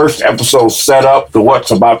the first episode set up to what's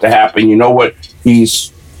about to happen. You know what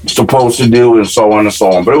he's supposed to do and so on and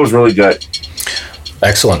so on. But it was really good.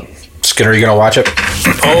 Excellent. Skinner, are you going to watch it?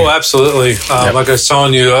 Oh, absolutely. Like I was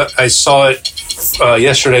telling you, I saw it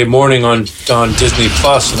yesterday morning on Disney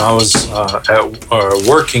Plus, and I was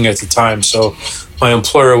working at the time, so my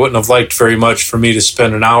employer wouldn't have liked very much for me to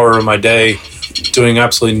spend an hour of my day doing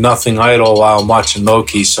absolutely nothing idle while I'm watching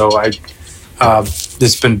Loki. So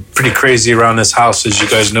it's been pretty crazy around this house, as you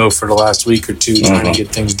guys know, for the last week or two, trying to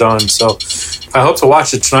get things done. So I hope to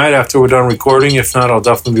watch it tonight after we're done recording. If not, I'll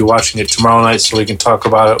definitely be watching it tomorrow night so we can talk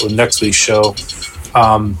about it with next week's show,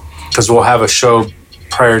 because we'll have a show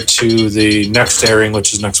prior to the next airing,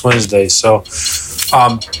 which is next Wednesday. So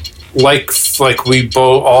like we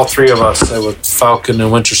both, all three of us, with Falcon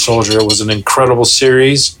and Winter Soldier, it was an incredible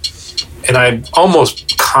series, and I'm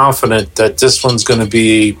almost confident that this one's going to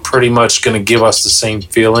be pretty much going to give us the same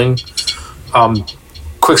feeling.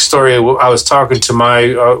 Quick story, I was talking to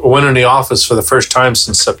I went in the office for the first time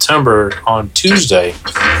since September on Tuesday,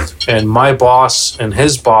 and my boss and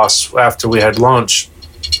his boss, after we had lunch,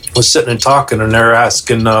 was sitting and talking, and they're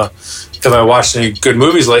asking if I watched any good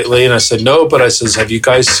movies lately, and I said no, but I says, have you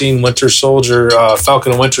guys seen Winter Soldier,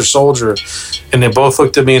 Falcon and Winter Soldier? And they both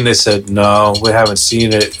looked at me and they said, no, we haven't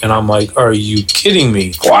seen it. And I'm like, are you kidding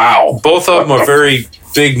me? Wow. Both of them are very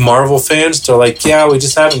big Marvel fans. They're like, yeah, we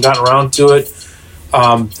just haven't gotten around to it.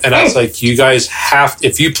 And I was like, you guys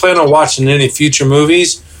if you plan on watching any future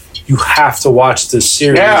movies, you have to watch this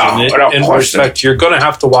series. Yeah, and in respect, you're going to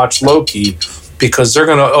have to watch Loki, because they're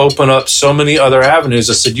going to open up so many other avenues.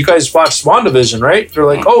 I said, you guys watched WandaVision, right? They're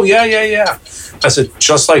like, oh, yeah. I said,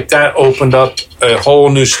 just like that opened up a whole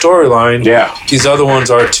new storyline. Yeah. These other ones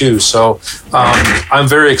are too. So I'm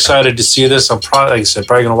very excited to see this. I'm probably, like I said,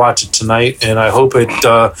 probably going to watch it tonight, and I hope it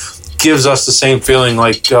gives us the same feeling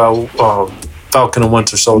like Falcon and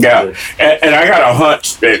Winter Soldier did. And I got a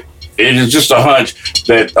hunch that it is just a hunch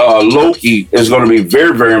that Loki is going to be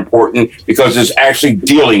very, very important because it's actually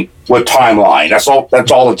dealing with timeline. That's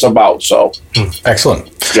all it's about. So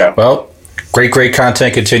excellent. Yeah. Well, great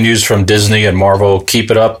content continues from Disney and Marvel. Keep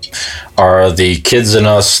it up. The kids and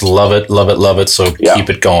us love it. So keep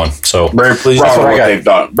it going. So very pleased with what they've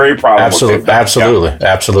done. Very proud of what they've done.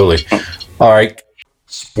 Absolutely. All right.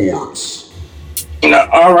 Sports.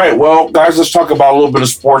 All right. Well, guys, let's talk about a little bit of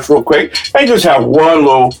sports real quick. I just have one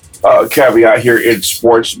little caveat here in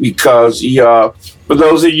sports because for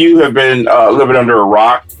those of you who have been living under a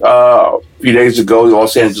rock, a few days ago, the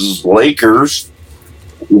Los Angeles Lakers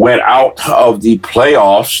went out of the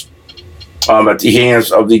playoffs at the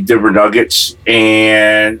hands of the Denver Nuggets.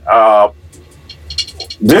 And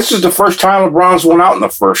this is the first time LeBron's went out in the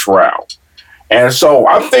first round. And so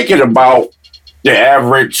I'm thinking about the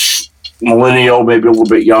average millennial, maybe a little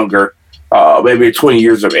bit younger, maybe 20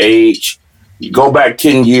 years of age. You go back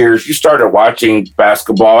 10 years, you started watching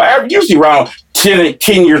basketball. Usually around 10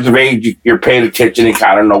 years of age, you're paying attention and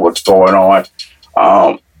kind of know what's going on.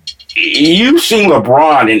 You've seen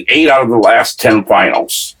LeBron in 8 out of the last 10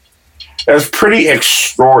 finals. That's pretty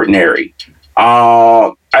extraordinary.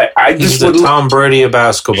 I He's just the would, Tom Brady of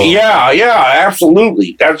basketball. yeah,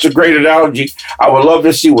 absolutely. That's a great analogy. I would love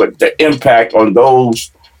to see what the impact on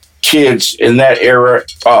those kids in that era,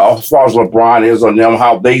 as far as LeBron is on them,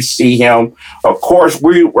 how they see him. Of course,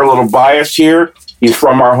 we're a little biased here. He's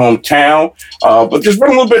from our hometown, but there's been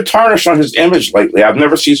a little bit tarnished on his image lately. I've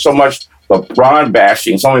never seen so much LeBron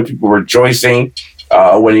bashing, so many people rejoicing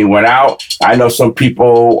when he went out. I know some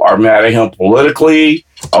people are mad at him politically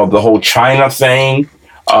of the whole China thing,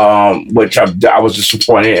 which I was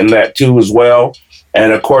disappointed in that too as well.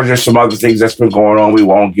 And of course, there's some other things that's been going on we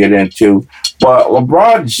won't get into. But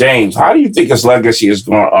LeBron James, how do you think his legacy is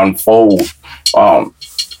going to unfold? And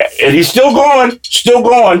he's still going.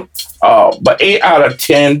 But 8 out of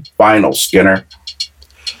 10 finals, Skinner.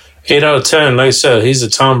 8 out of 10. Like I said, he's the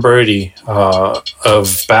Tom Brady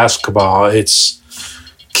of basketball. It's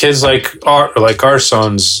kids like our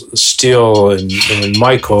sons, Steele and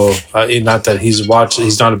Michael. Not that he's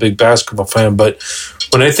not a big basketball fan, but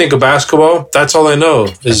when they think of basketball, that's all they know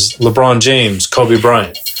is LeBron James, Kobe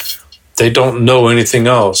Bryant. They don't know anything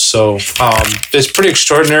else. So it's pretty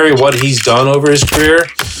extraordinary what he's done over his career.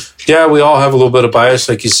 Yeah, we all have a little bit of bias,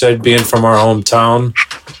 like you said, being from our hometown.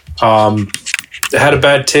 They had a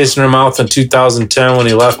bad taste in their mouth in 2010 when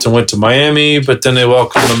he left and went to Miami, but then they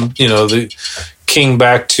welcomed him, the King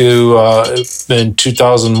back to in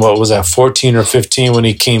 2000, 14 or 15 when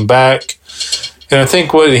he came back. And I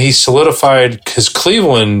think what he solidified his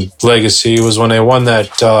Cleveland legacy was when they won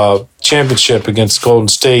that championship against Golden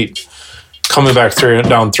State, coming back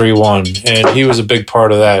down 3-1, and he was a big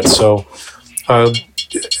part of that. So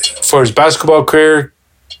for his basketball career,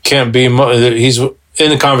 can't be. He's in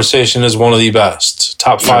the conversation as one of the best,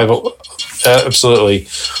 top 5, absolutely.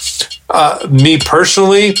 Me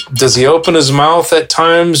personally, does he open his mouth at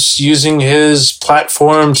times using his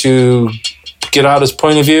platform to get out his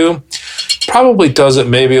point of view? Probably does it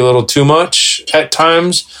maybe a little too much at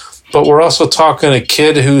times, but we're also talking a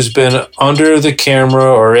kid who's been under the camera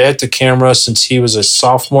or at the camera since he was a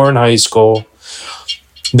sophomore in high school.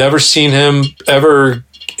 Never seen him ever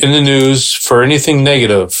in the news for anything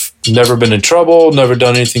negative. Never been in trouble, never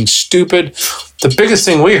done anything stupid. The biggest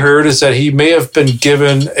thing we heard is that he may have been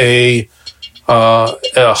given a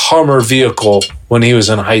Hummer vehicle when he was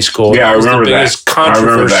in high school. Yeah, I remember that. The biggest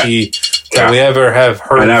controversy that we ever have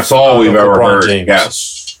heard. And that's all we've ever heard. James.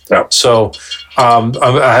 Yes. Yep. So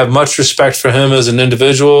I have much respect for him as an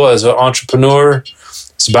individual, as an entrepreneur,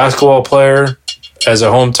 as a basketball player, as a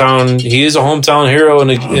hometown. He is a hometown hero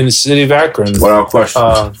in the city of Akron. Without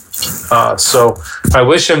question. So I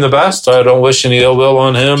wish him the best. I don't wish any ill will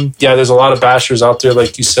on him. Yeah, there's a lot of bashers out there,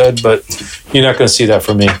 like you said, but you're not going to see that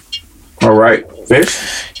from me. All right.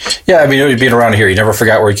 Fish? Yeah, I mean, being around here, you never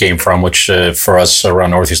forgot where he came from, which for us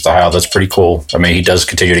around Northeast Ohio, that's pretty cool. I mean, he does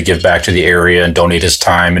continue to give back to the area and donate his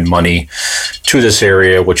time and money to this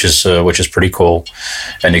area, which is pretty cool.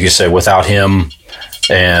 And like you said, without him,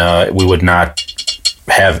 we would not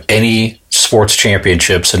have any sports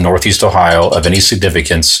championships in Northeast Ohio of any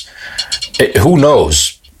significance. Who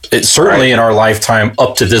knows? It's certainly in our lifetime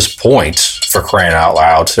up to this point, for crying out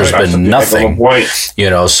loud, there's been nothing.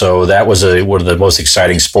 So that was one of the most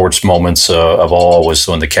exciting sports moments of all, was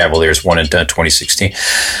when the Cavaliers won in 2016.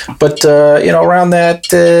 But, around that,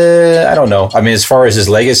 I don't know. I mean, as far as his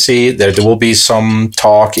legacy, there will be some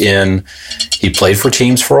talk he played for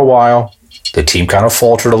teams for a while. The team kind of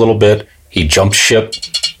faltered a little bit. He jumped ship,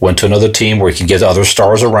 went to another team where he could get other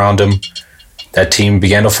stars around him. That team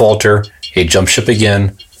began to falter. He jumped ship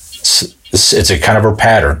again. It's a kind of a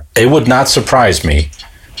pattern. It would not surprise me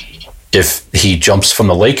if he jumps from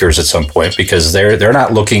the Lakers at some point, because they're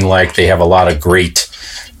not looking like they have a lot of great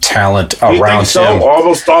talent around him.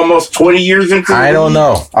 Almost 20 years into I don't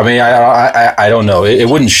know. I mean, I don't know. It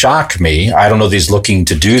wouldn't shock me. I don't know that he's looking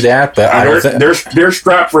to do that, but they're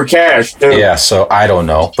strapped for cash too. Yeah, so I don't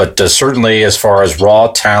know. But certainly as far as raw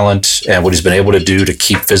talent and what he's been able to do to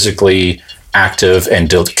keep physically active and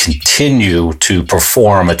to continue to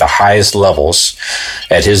perform at the highest levels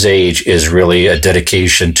at his age is really a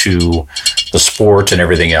dedication to the sport and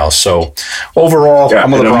everything else. So overall,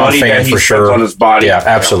 I'm a LeBron fan for sure. On his body. Yeah,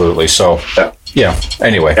 absolutely. So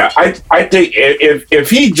anyway. Yeah, I think if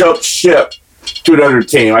he jumped ship to another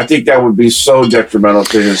team, I think that would be so detrimental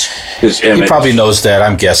to his image. He probably knows that,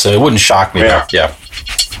 I'm guessing. It wouldn't shock me. Yeah. Yeah.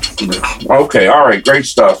 Okay, all right, great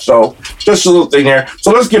stuff. So just a little thing there.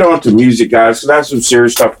 So let's get on to music, guys. So that's some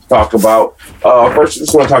serious stuff to talk about. First, I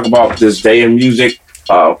just want to talk about this day in music.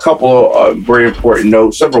 A couple of very important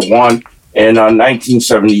notes. Number one, in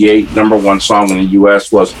 1978, number one song in the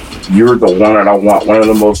U.S. was "You're the One That I Want," one of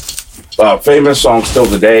the most famous song still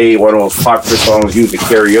today. One of the most popular songs used in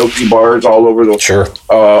karaoke bars all over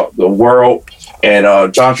the world. And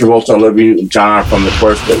John Travolta, Olivia Newton-John from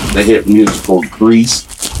the hit musical Grease,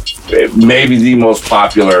 maybe the most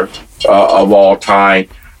popular of all time.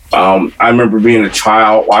 I remember being a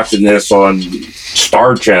child watching this on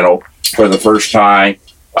Star Channel for the first time.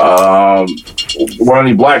 Weren't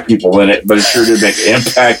any black people in it, but it sure did make an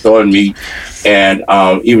impact on me. And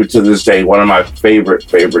even to this day, one of my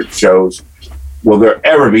favorite shows. Will there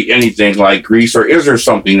ever be anything like Grease, or is there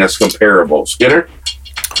something that's comparable? Skinner?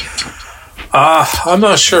 I'm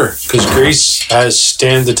not sure, because Grease has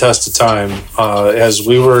stand the test of time. As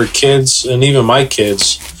we were kids, and even my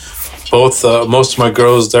kids, both most of my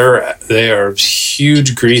girls, they are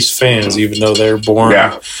huge Grease fans, even though they're born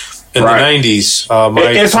in the 90s.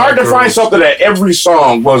 It's hard to find something that every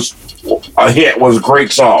song was a hit, was a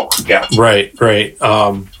great song. Yeah, right.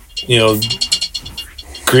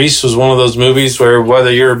 Grease was one of those movies where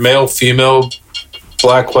whether you're male, female,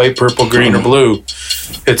 black, white, purple, green, or blue,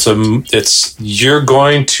 you're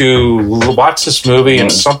going to watch this movie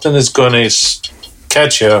and something is going to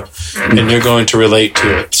catch you and you're going to relate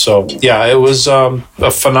to it. So yeah, it was a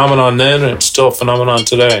phenomenon then, and it's still a phenomenon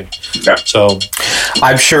today. Yeah. So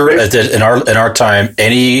I'm sure that in our time,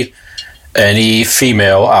 any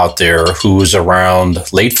female out there who's around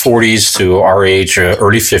late 40s to our age,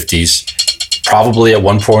 early 50s, probably at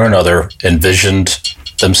one point or another envisioned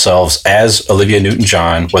themselves as Olivia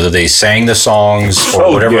Newton-John, whether they sang the songs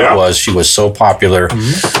or whatever it was. She was so popular,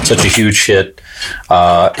 such a huge hit.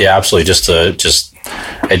 Absolutely. Just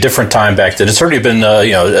a different time back then. It's certainly been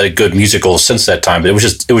a good musical since that time, but it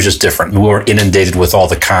was just different. We weren't inundated with all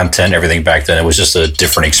the content, everything back then. It was just a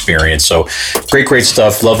different experience. So great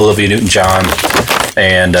stuff. Love Olivia Newton-John,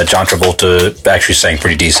 and John Travolta actually sang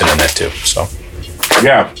pretty decent in that too. So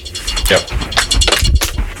yeah. Yep.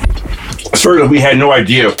 Certainly, we had no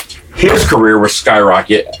idea his career would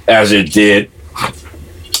skyrocket as it did.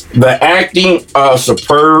 The acting,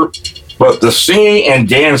 superb, but the singing and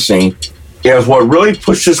dancing is what really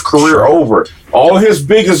pushed his career over. All his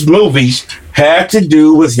biggest movies had to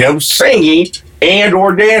do with him singing and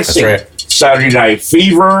or dancing. That's right. Saturday Night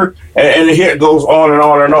Fever, and the hit goes on and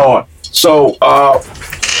on and on. So,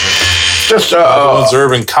 was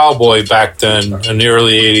Urban Cowboy back then in the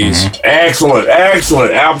early 80s. Excellent,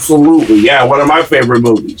 absolutely. Yeah, one of my favorite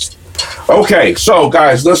movies. Okay, so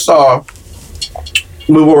guys, let's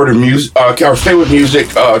move over to music. Stay with music.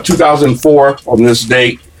 2004, on this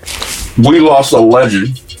date, we lost a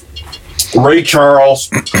legend. Ray Charles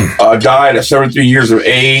died at 73 years of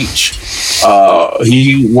age.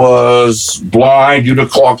 He was blind due to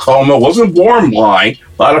glaucoma. Wasn't born blind.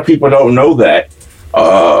 A lot of people don't know that.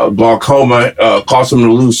 Glaucoma caused him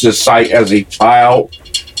to lose his sight as a child.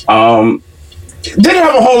 Didn't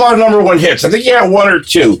have a whole lot of number one hits. I think he had one or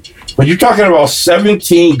two. But you're talking about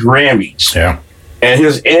 17 Grammys. Yeah. And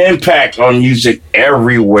his impact on music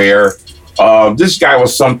everywhere. This guy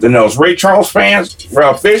was something else. Ray Charles fans,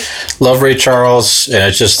 Fish? Love Ray Charles. And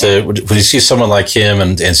it's just when you see someone like him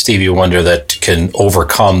and Stevie Wonder that can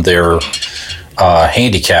overcome their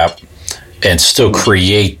handicap and still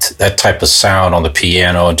create that type of sound on the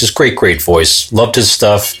piano, and just great voice. Loved his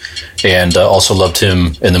stuff, and also loved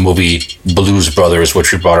him in the movie Blues Brothers,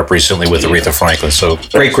 which we brought up recently with Aretha Franklin. So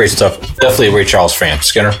great stuff. Definitely a Ray Charles fan.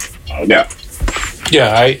 Skinner? Yeah.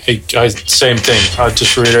 Yeah, I same thing. I'll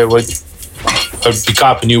just reiterate what I'd be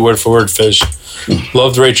copying you word for word, Fish.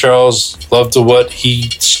 Loved Ray Charles, loved what he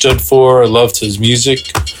stood for, loved his music,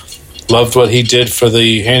 loved what he did for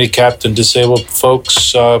the handicapped and disabled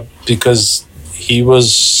folks, because he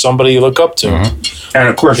was somebody you look up to. Mm-hmm. And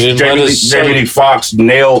of course, Jamie Lee Foxx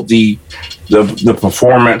nailed the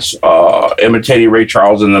performance, imitating Ray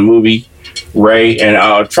Charles in the movie Ray,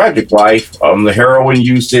 and Tragic Life, the heroin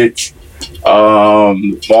usage, all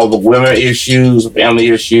the women issues, family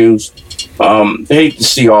issues. Hate to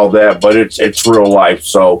see all that, but it's real life.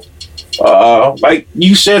 So, like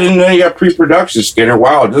you said in the pre-production, Skinner,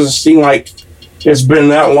 wow, it doesn't seem like it's been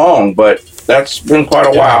that long, but that's been quite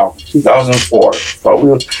a while. 2004, but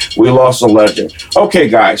we lost a legend. Okay,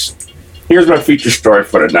 guys, here's my feature story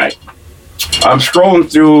for tonight. I'm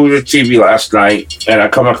scrolling through the TV last night, and I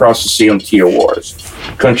come across the CMT Awards,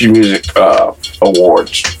 Country Music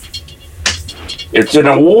Awards. It's an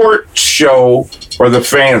award show where the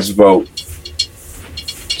fans vote.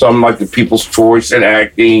 Something like the People's Choice in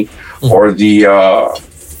acting, or the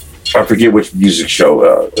I forget which music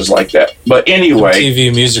show is like that. But anyway,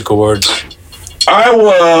 TV Music Awards. I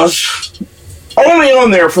was only on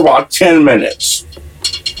there for about 10 minutes.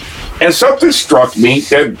 And something struck me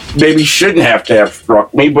that maybe shouldn't have to have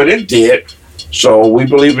struck me, but it did. So we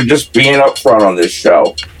believe in just being upfront on this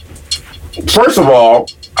show. First of all,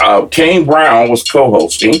 Kane Brown was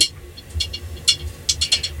co-hosting.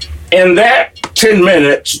 In that 10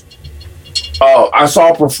 minutes, I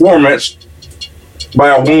saw a performance by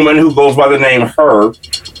a woman who goes by the name Her,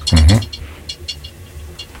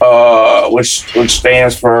 which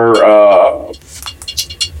stands for,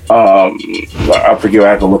 I forget,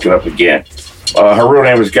 I have to look it up again. Her real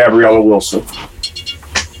name is Gabriella Wilson.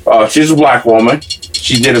 She's a black woman.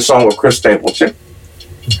 She did a song with Chris Stapleton.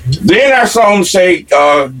 Then I saw them say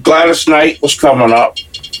Gladys Knight was coming up.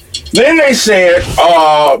 Then they said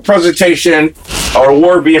presentation or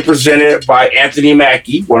award being presented by Anthony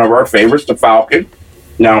Mackie, one of our favorites, the Falcon,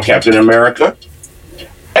 now Captain America.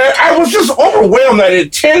 And I was just overwhelmed that in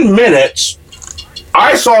 10 minutes,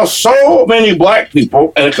 I saw so many black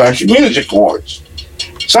people in the Country Music Awards.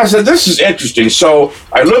 So I said, this is interesting. So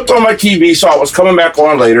I looked on my TV, saw it was coming back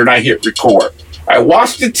on later, and I hit record. I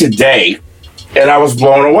watched it today, and I was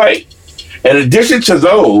blown away. In addition to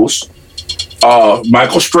those,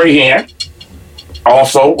 Michael Strahan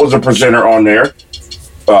also was a presenter on there.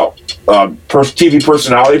 TV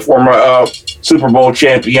personality, former Super Bowl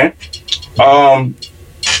champion.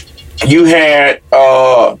 You had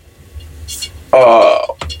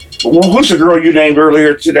who's the girl you named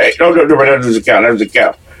earlier today? No, that doesn't count. That doesn't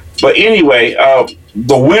count. But anyway,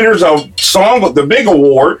 the winners of song, the big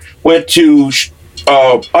award, went to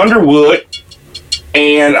Underwood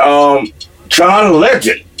and John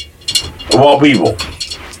Legend, of all people.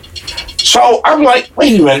 So I'm like,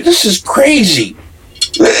 wait a minute, this is crazy.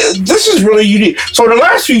 This is really unique. So in the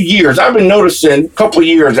last few years, I've been noticing, a couple of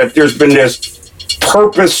years, that there's been this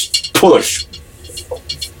purpose push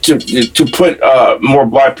to put more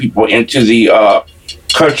black people into the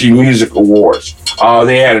Country Music Awards.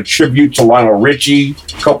 They had a tribute to Lionel Richie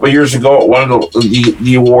a couple of years ago at one of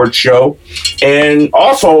the award show. And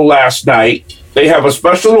also last night, they have a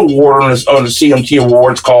special award on the CMT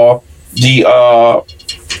Awards called the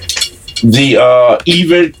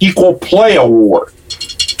Equal Play Award.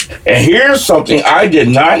 And here's something I did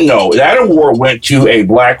not know. That award went to a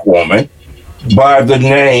black woman by the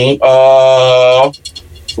name of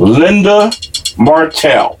Linda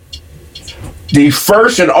Martell, the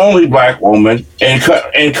first and only black woman in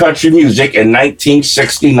country music in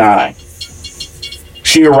 1969.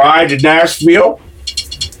 She arrived in Nashville.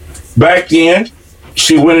 Back then,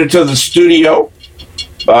 she went into the studio.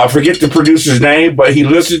 I forget the producer's name, but he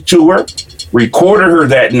listened to her, recorded her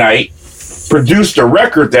that night, produced a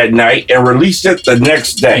record that night, and released it the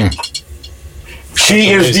next day. She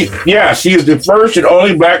is the first and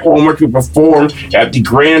only black woman to perform at the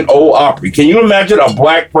Grand Ole Opry. Can you imagine a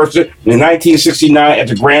black person in 1969 at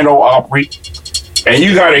the Grand Ole Opry? And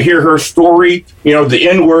you got to hear her story. You know, the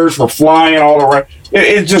N-words were flying all around.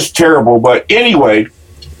 It's just terrible. But anyway,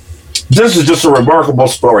 this is just a remarkable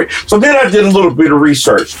story. So then I did a little bit of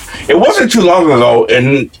research. It wasn't too long ago,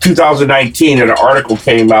 in 2019, that an article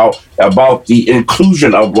came out about the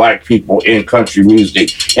inclusion of black people in country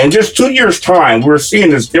music. In just 2 years' time, we're seeing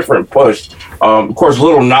this different push. Of course,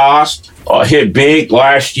 Lil Nas hit big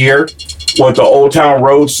last year with the Old Town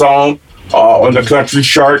Road song on the country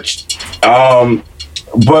charts.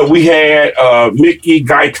 But we had Mickey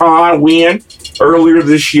Guyton win earlier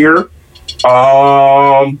this year.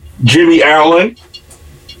 Jimmy Allen,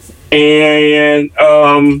 and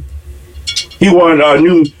he won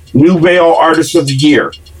New Vale Artist of the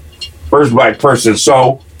Year, first black person.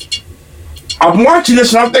 So I'm watching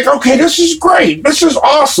this and I'm thinking, okay, this is great. This is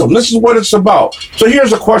awesome. This is what it's about. So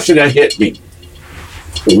here's a question that hit me.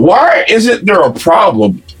 Why isn't there a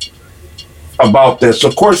problem about this?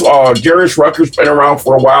 Of course, Darius Rucker's been around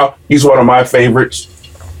for a while. He's one of my favorites.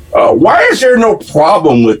 Why is there no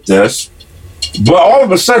problem with this? But all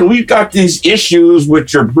of a sudden, we've got these issues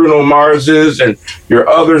with your Bruno Marses and your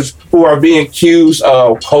others who are being accused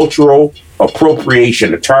of cultural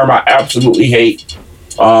appropriation, a term I absolutely hate.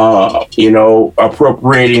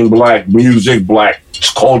 Appropriating black music, black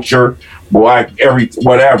culture, black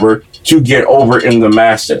whatever to get over in the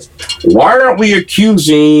masses. Why aren't we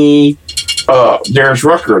accusing Darius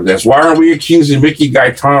Rucker of this? Why aren't we accusing Mickey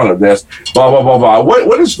Guyton of this? Blah, blah, blah, blah.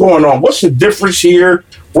 What is going on? What's the difference here?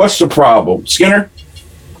 What's the problem? Skinner?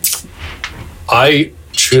 I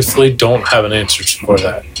truthfully don't have an answer for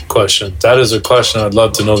that question. That is a question I'd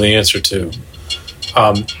love to know the answer to.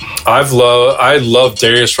 I love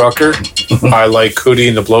Darius Rucker. I like Hootie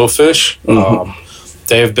and the Blowfish.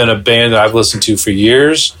 They have been a band that I've listened to for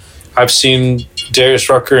years. I've seen Darius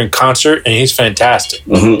Rucker in concert, and he's fantastic.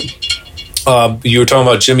 You were talking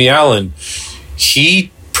about Jimmy Allen.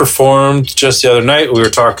 He performed just the other night. We were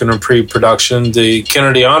talking in pre-production, the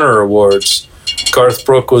Kennedy Honor Awards Garth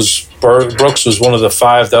Brooks was one of the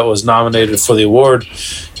 5 that was nominated for the award,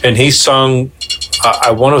 and he sung.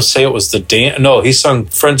 I want to say it was he sung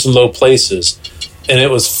 "Friends in Low Places," and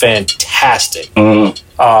it was fantastic.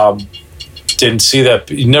 Mm-hmm. Didn't see that.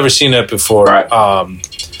 You've never seen that before. Right.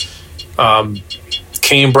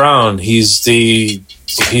 Kane Brown. He's the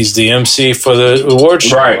MC for the award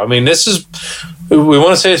show. Right. I mean, we want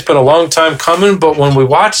to say it's been a long time coming, but when we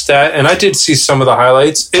watched that, and I did see some of the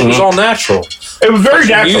highlights, it was all natural. It was very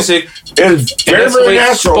natural. Music is very, very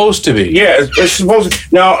natural. It's supposed to be. Yeah, it's supposed to.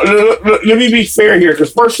 Now, let me be fair here,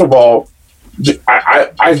 because first of all,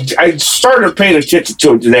 I started paying attention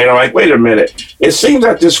to it today, and I'm like, wait a minute. It seems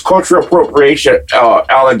that this cultural appropriation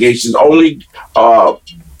allegations only are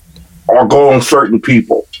going on certain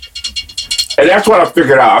people. And that's what I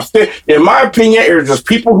figured out. In my opinion, it's just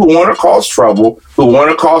people who want to cause trouble, who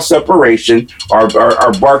want to cause separation,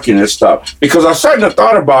 are barking this stuff. Because I started to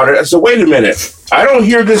thought about it. I said, wait a minute. I don't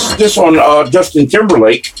hear this on Justin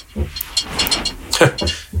Timberlake.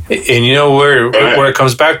 And you know where it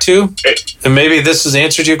comes back to? And maybe this is the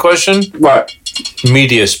answer to your question? What?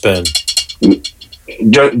 Media spin.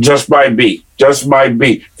 Just might be.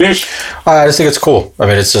 Fish? I just think it's cool. I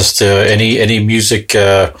mean, it's just any music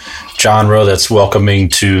genre that's welcoming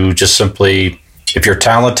to just simply, if you're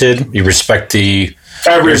talented, you respect the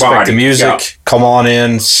music, come on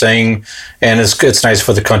in, sing, and it's nice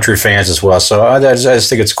for the country fans as well. So I just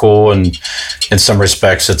think it's cool, and in some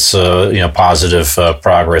respects, it's positive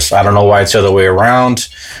progress. I don't know why it's the other way around,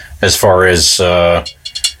 as far as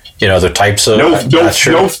the types of no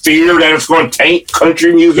fear that it's going to taint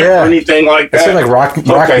country music or anything like that. It seems like rock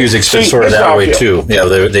music's been sort of that way too. Yeah,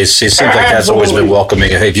 it seems like that's always been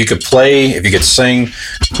welcoming. Hey, if you could play, if you could sing,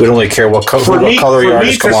 we don't really care what color you are.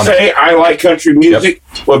 Just come on. For me to say I like country music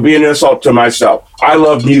would be an insult to myself. I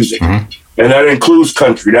love music. Mm-hmm. And that includes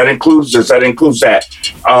country. That includes this. That includes that.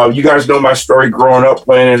 You guys know my story growing up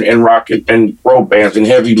playing in rock and roll bands and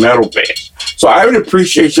heavy metal bands. So I have an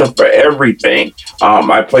appreciation for everything.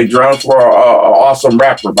 I play drums for an awesome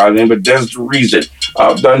rapper by the name of Des Reason.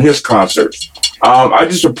 I've done his concerts. I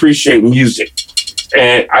just appreciate music.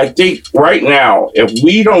 And I think right now, if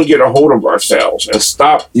we don't get a hold of ourselves and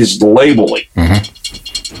stop this labeling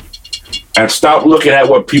and stop looking at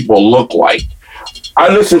what people look like, I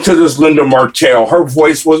listened to this Linda Martell. Her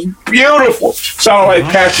voice was beautiful. Sounded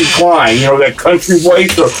like Patsy Cline, that country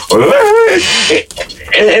voice.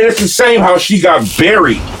 And it's the same how she got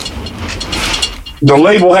buried. The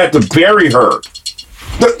label had to bury her.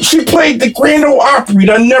 She played the Grand Ole Opry.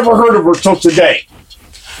 I never heard of her till today.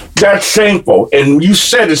 That's shameful. And you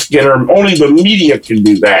said it, Skinner. Only the media can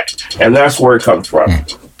do that. And that's where it comes from.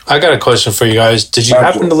 I got a question for you guys. Did you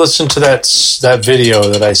happen to listen to that video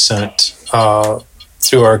that I sent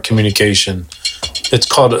through our communication? It's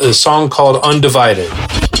called a song called Undivided.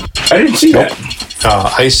 I didn't see that.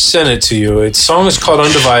 I sent it to you. Its song is called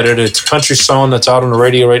Undivided. It's a country song that's out on the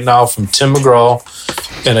radio right now from Tim McGraw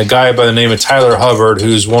and a guy by the name of Tyler Hubbard,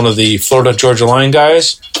 who's one of the Florida Georgia Line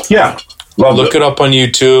guys. Yeah. Look it up on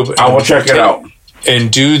YouTube. I will check it out.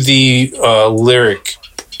 And do the lyric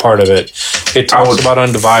part of it. It talks about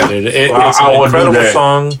Undivided. It's an incredible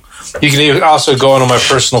song. You can also go on my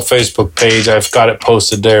personal Facebook page. I've got it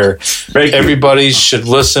posted there. Everybody should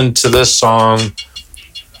listen to this song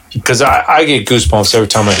because I get goosebumps every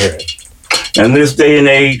time I hear it. In this day and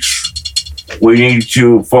age, we need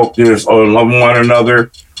to focus on loving one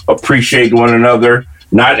another, appreciate one another,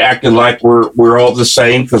 not acting like we're all the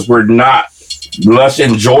same, because we're not. Let's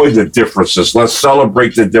enjoy the differences. Let's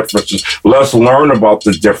celebrate the differences. Let's learn about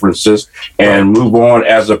the differences and move on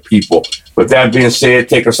as a people. With that being said,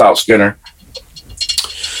 take us out, Skinner.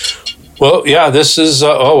 Well, yeah, this is,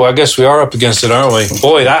 I guess we are up against it, aren't we?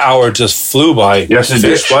 Boy, that hour just flew by. Yes, it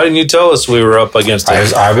did. Why didn't you tell us we were up against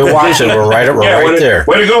it? I've been watching. We're right there.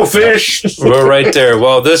 Way to go, Fish. We're right there.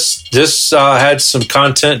 Well, this had some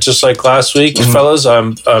content just like last week, fellas.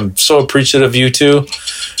 I'm so appreciative of you two.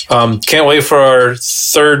 Can't wait for our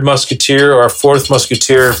fourth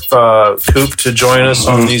Musketeer, Coop, to join us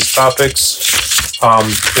on these topics.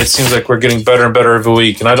 It seems like we're getting better and better every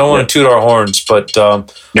week. And I don't want to toot our horns, but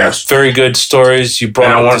yes, very good stories you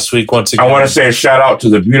brought up this week once again. I want to say a shout out to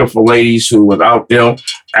the beautiful ladies who, without them,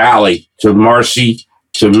 Allie, to Marcy,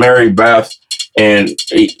 to Mary Beth, and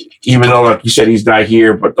even though, like you said, he's not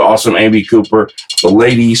here, but the awesome Amy Cooper, the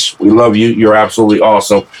ladies, we love you. You're absolutely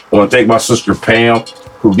awesome. I want to thank my sister Pam,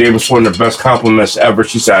 who gave us one of the best compliments ever.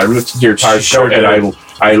 She said, I listened to your entire show and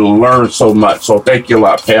I learned so much. So thank you a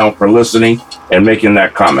lot, Pam, for listening and making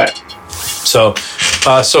that comment. So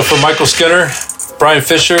for Michael Skinner, Brian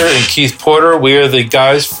Fisher, and Keith Porter, we are the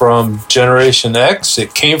guys from Generation X.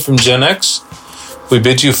 It came from Gen X. We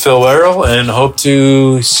bid you farewell and hope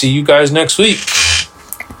to see you guys next week.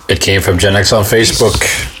 It came from Gen X on Facebook.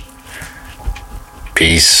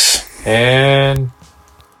 Peace. And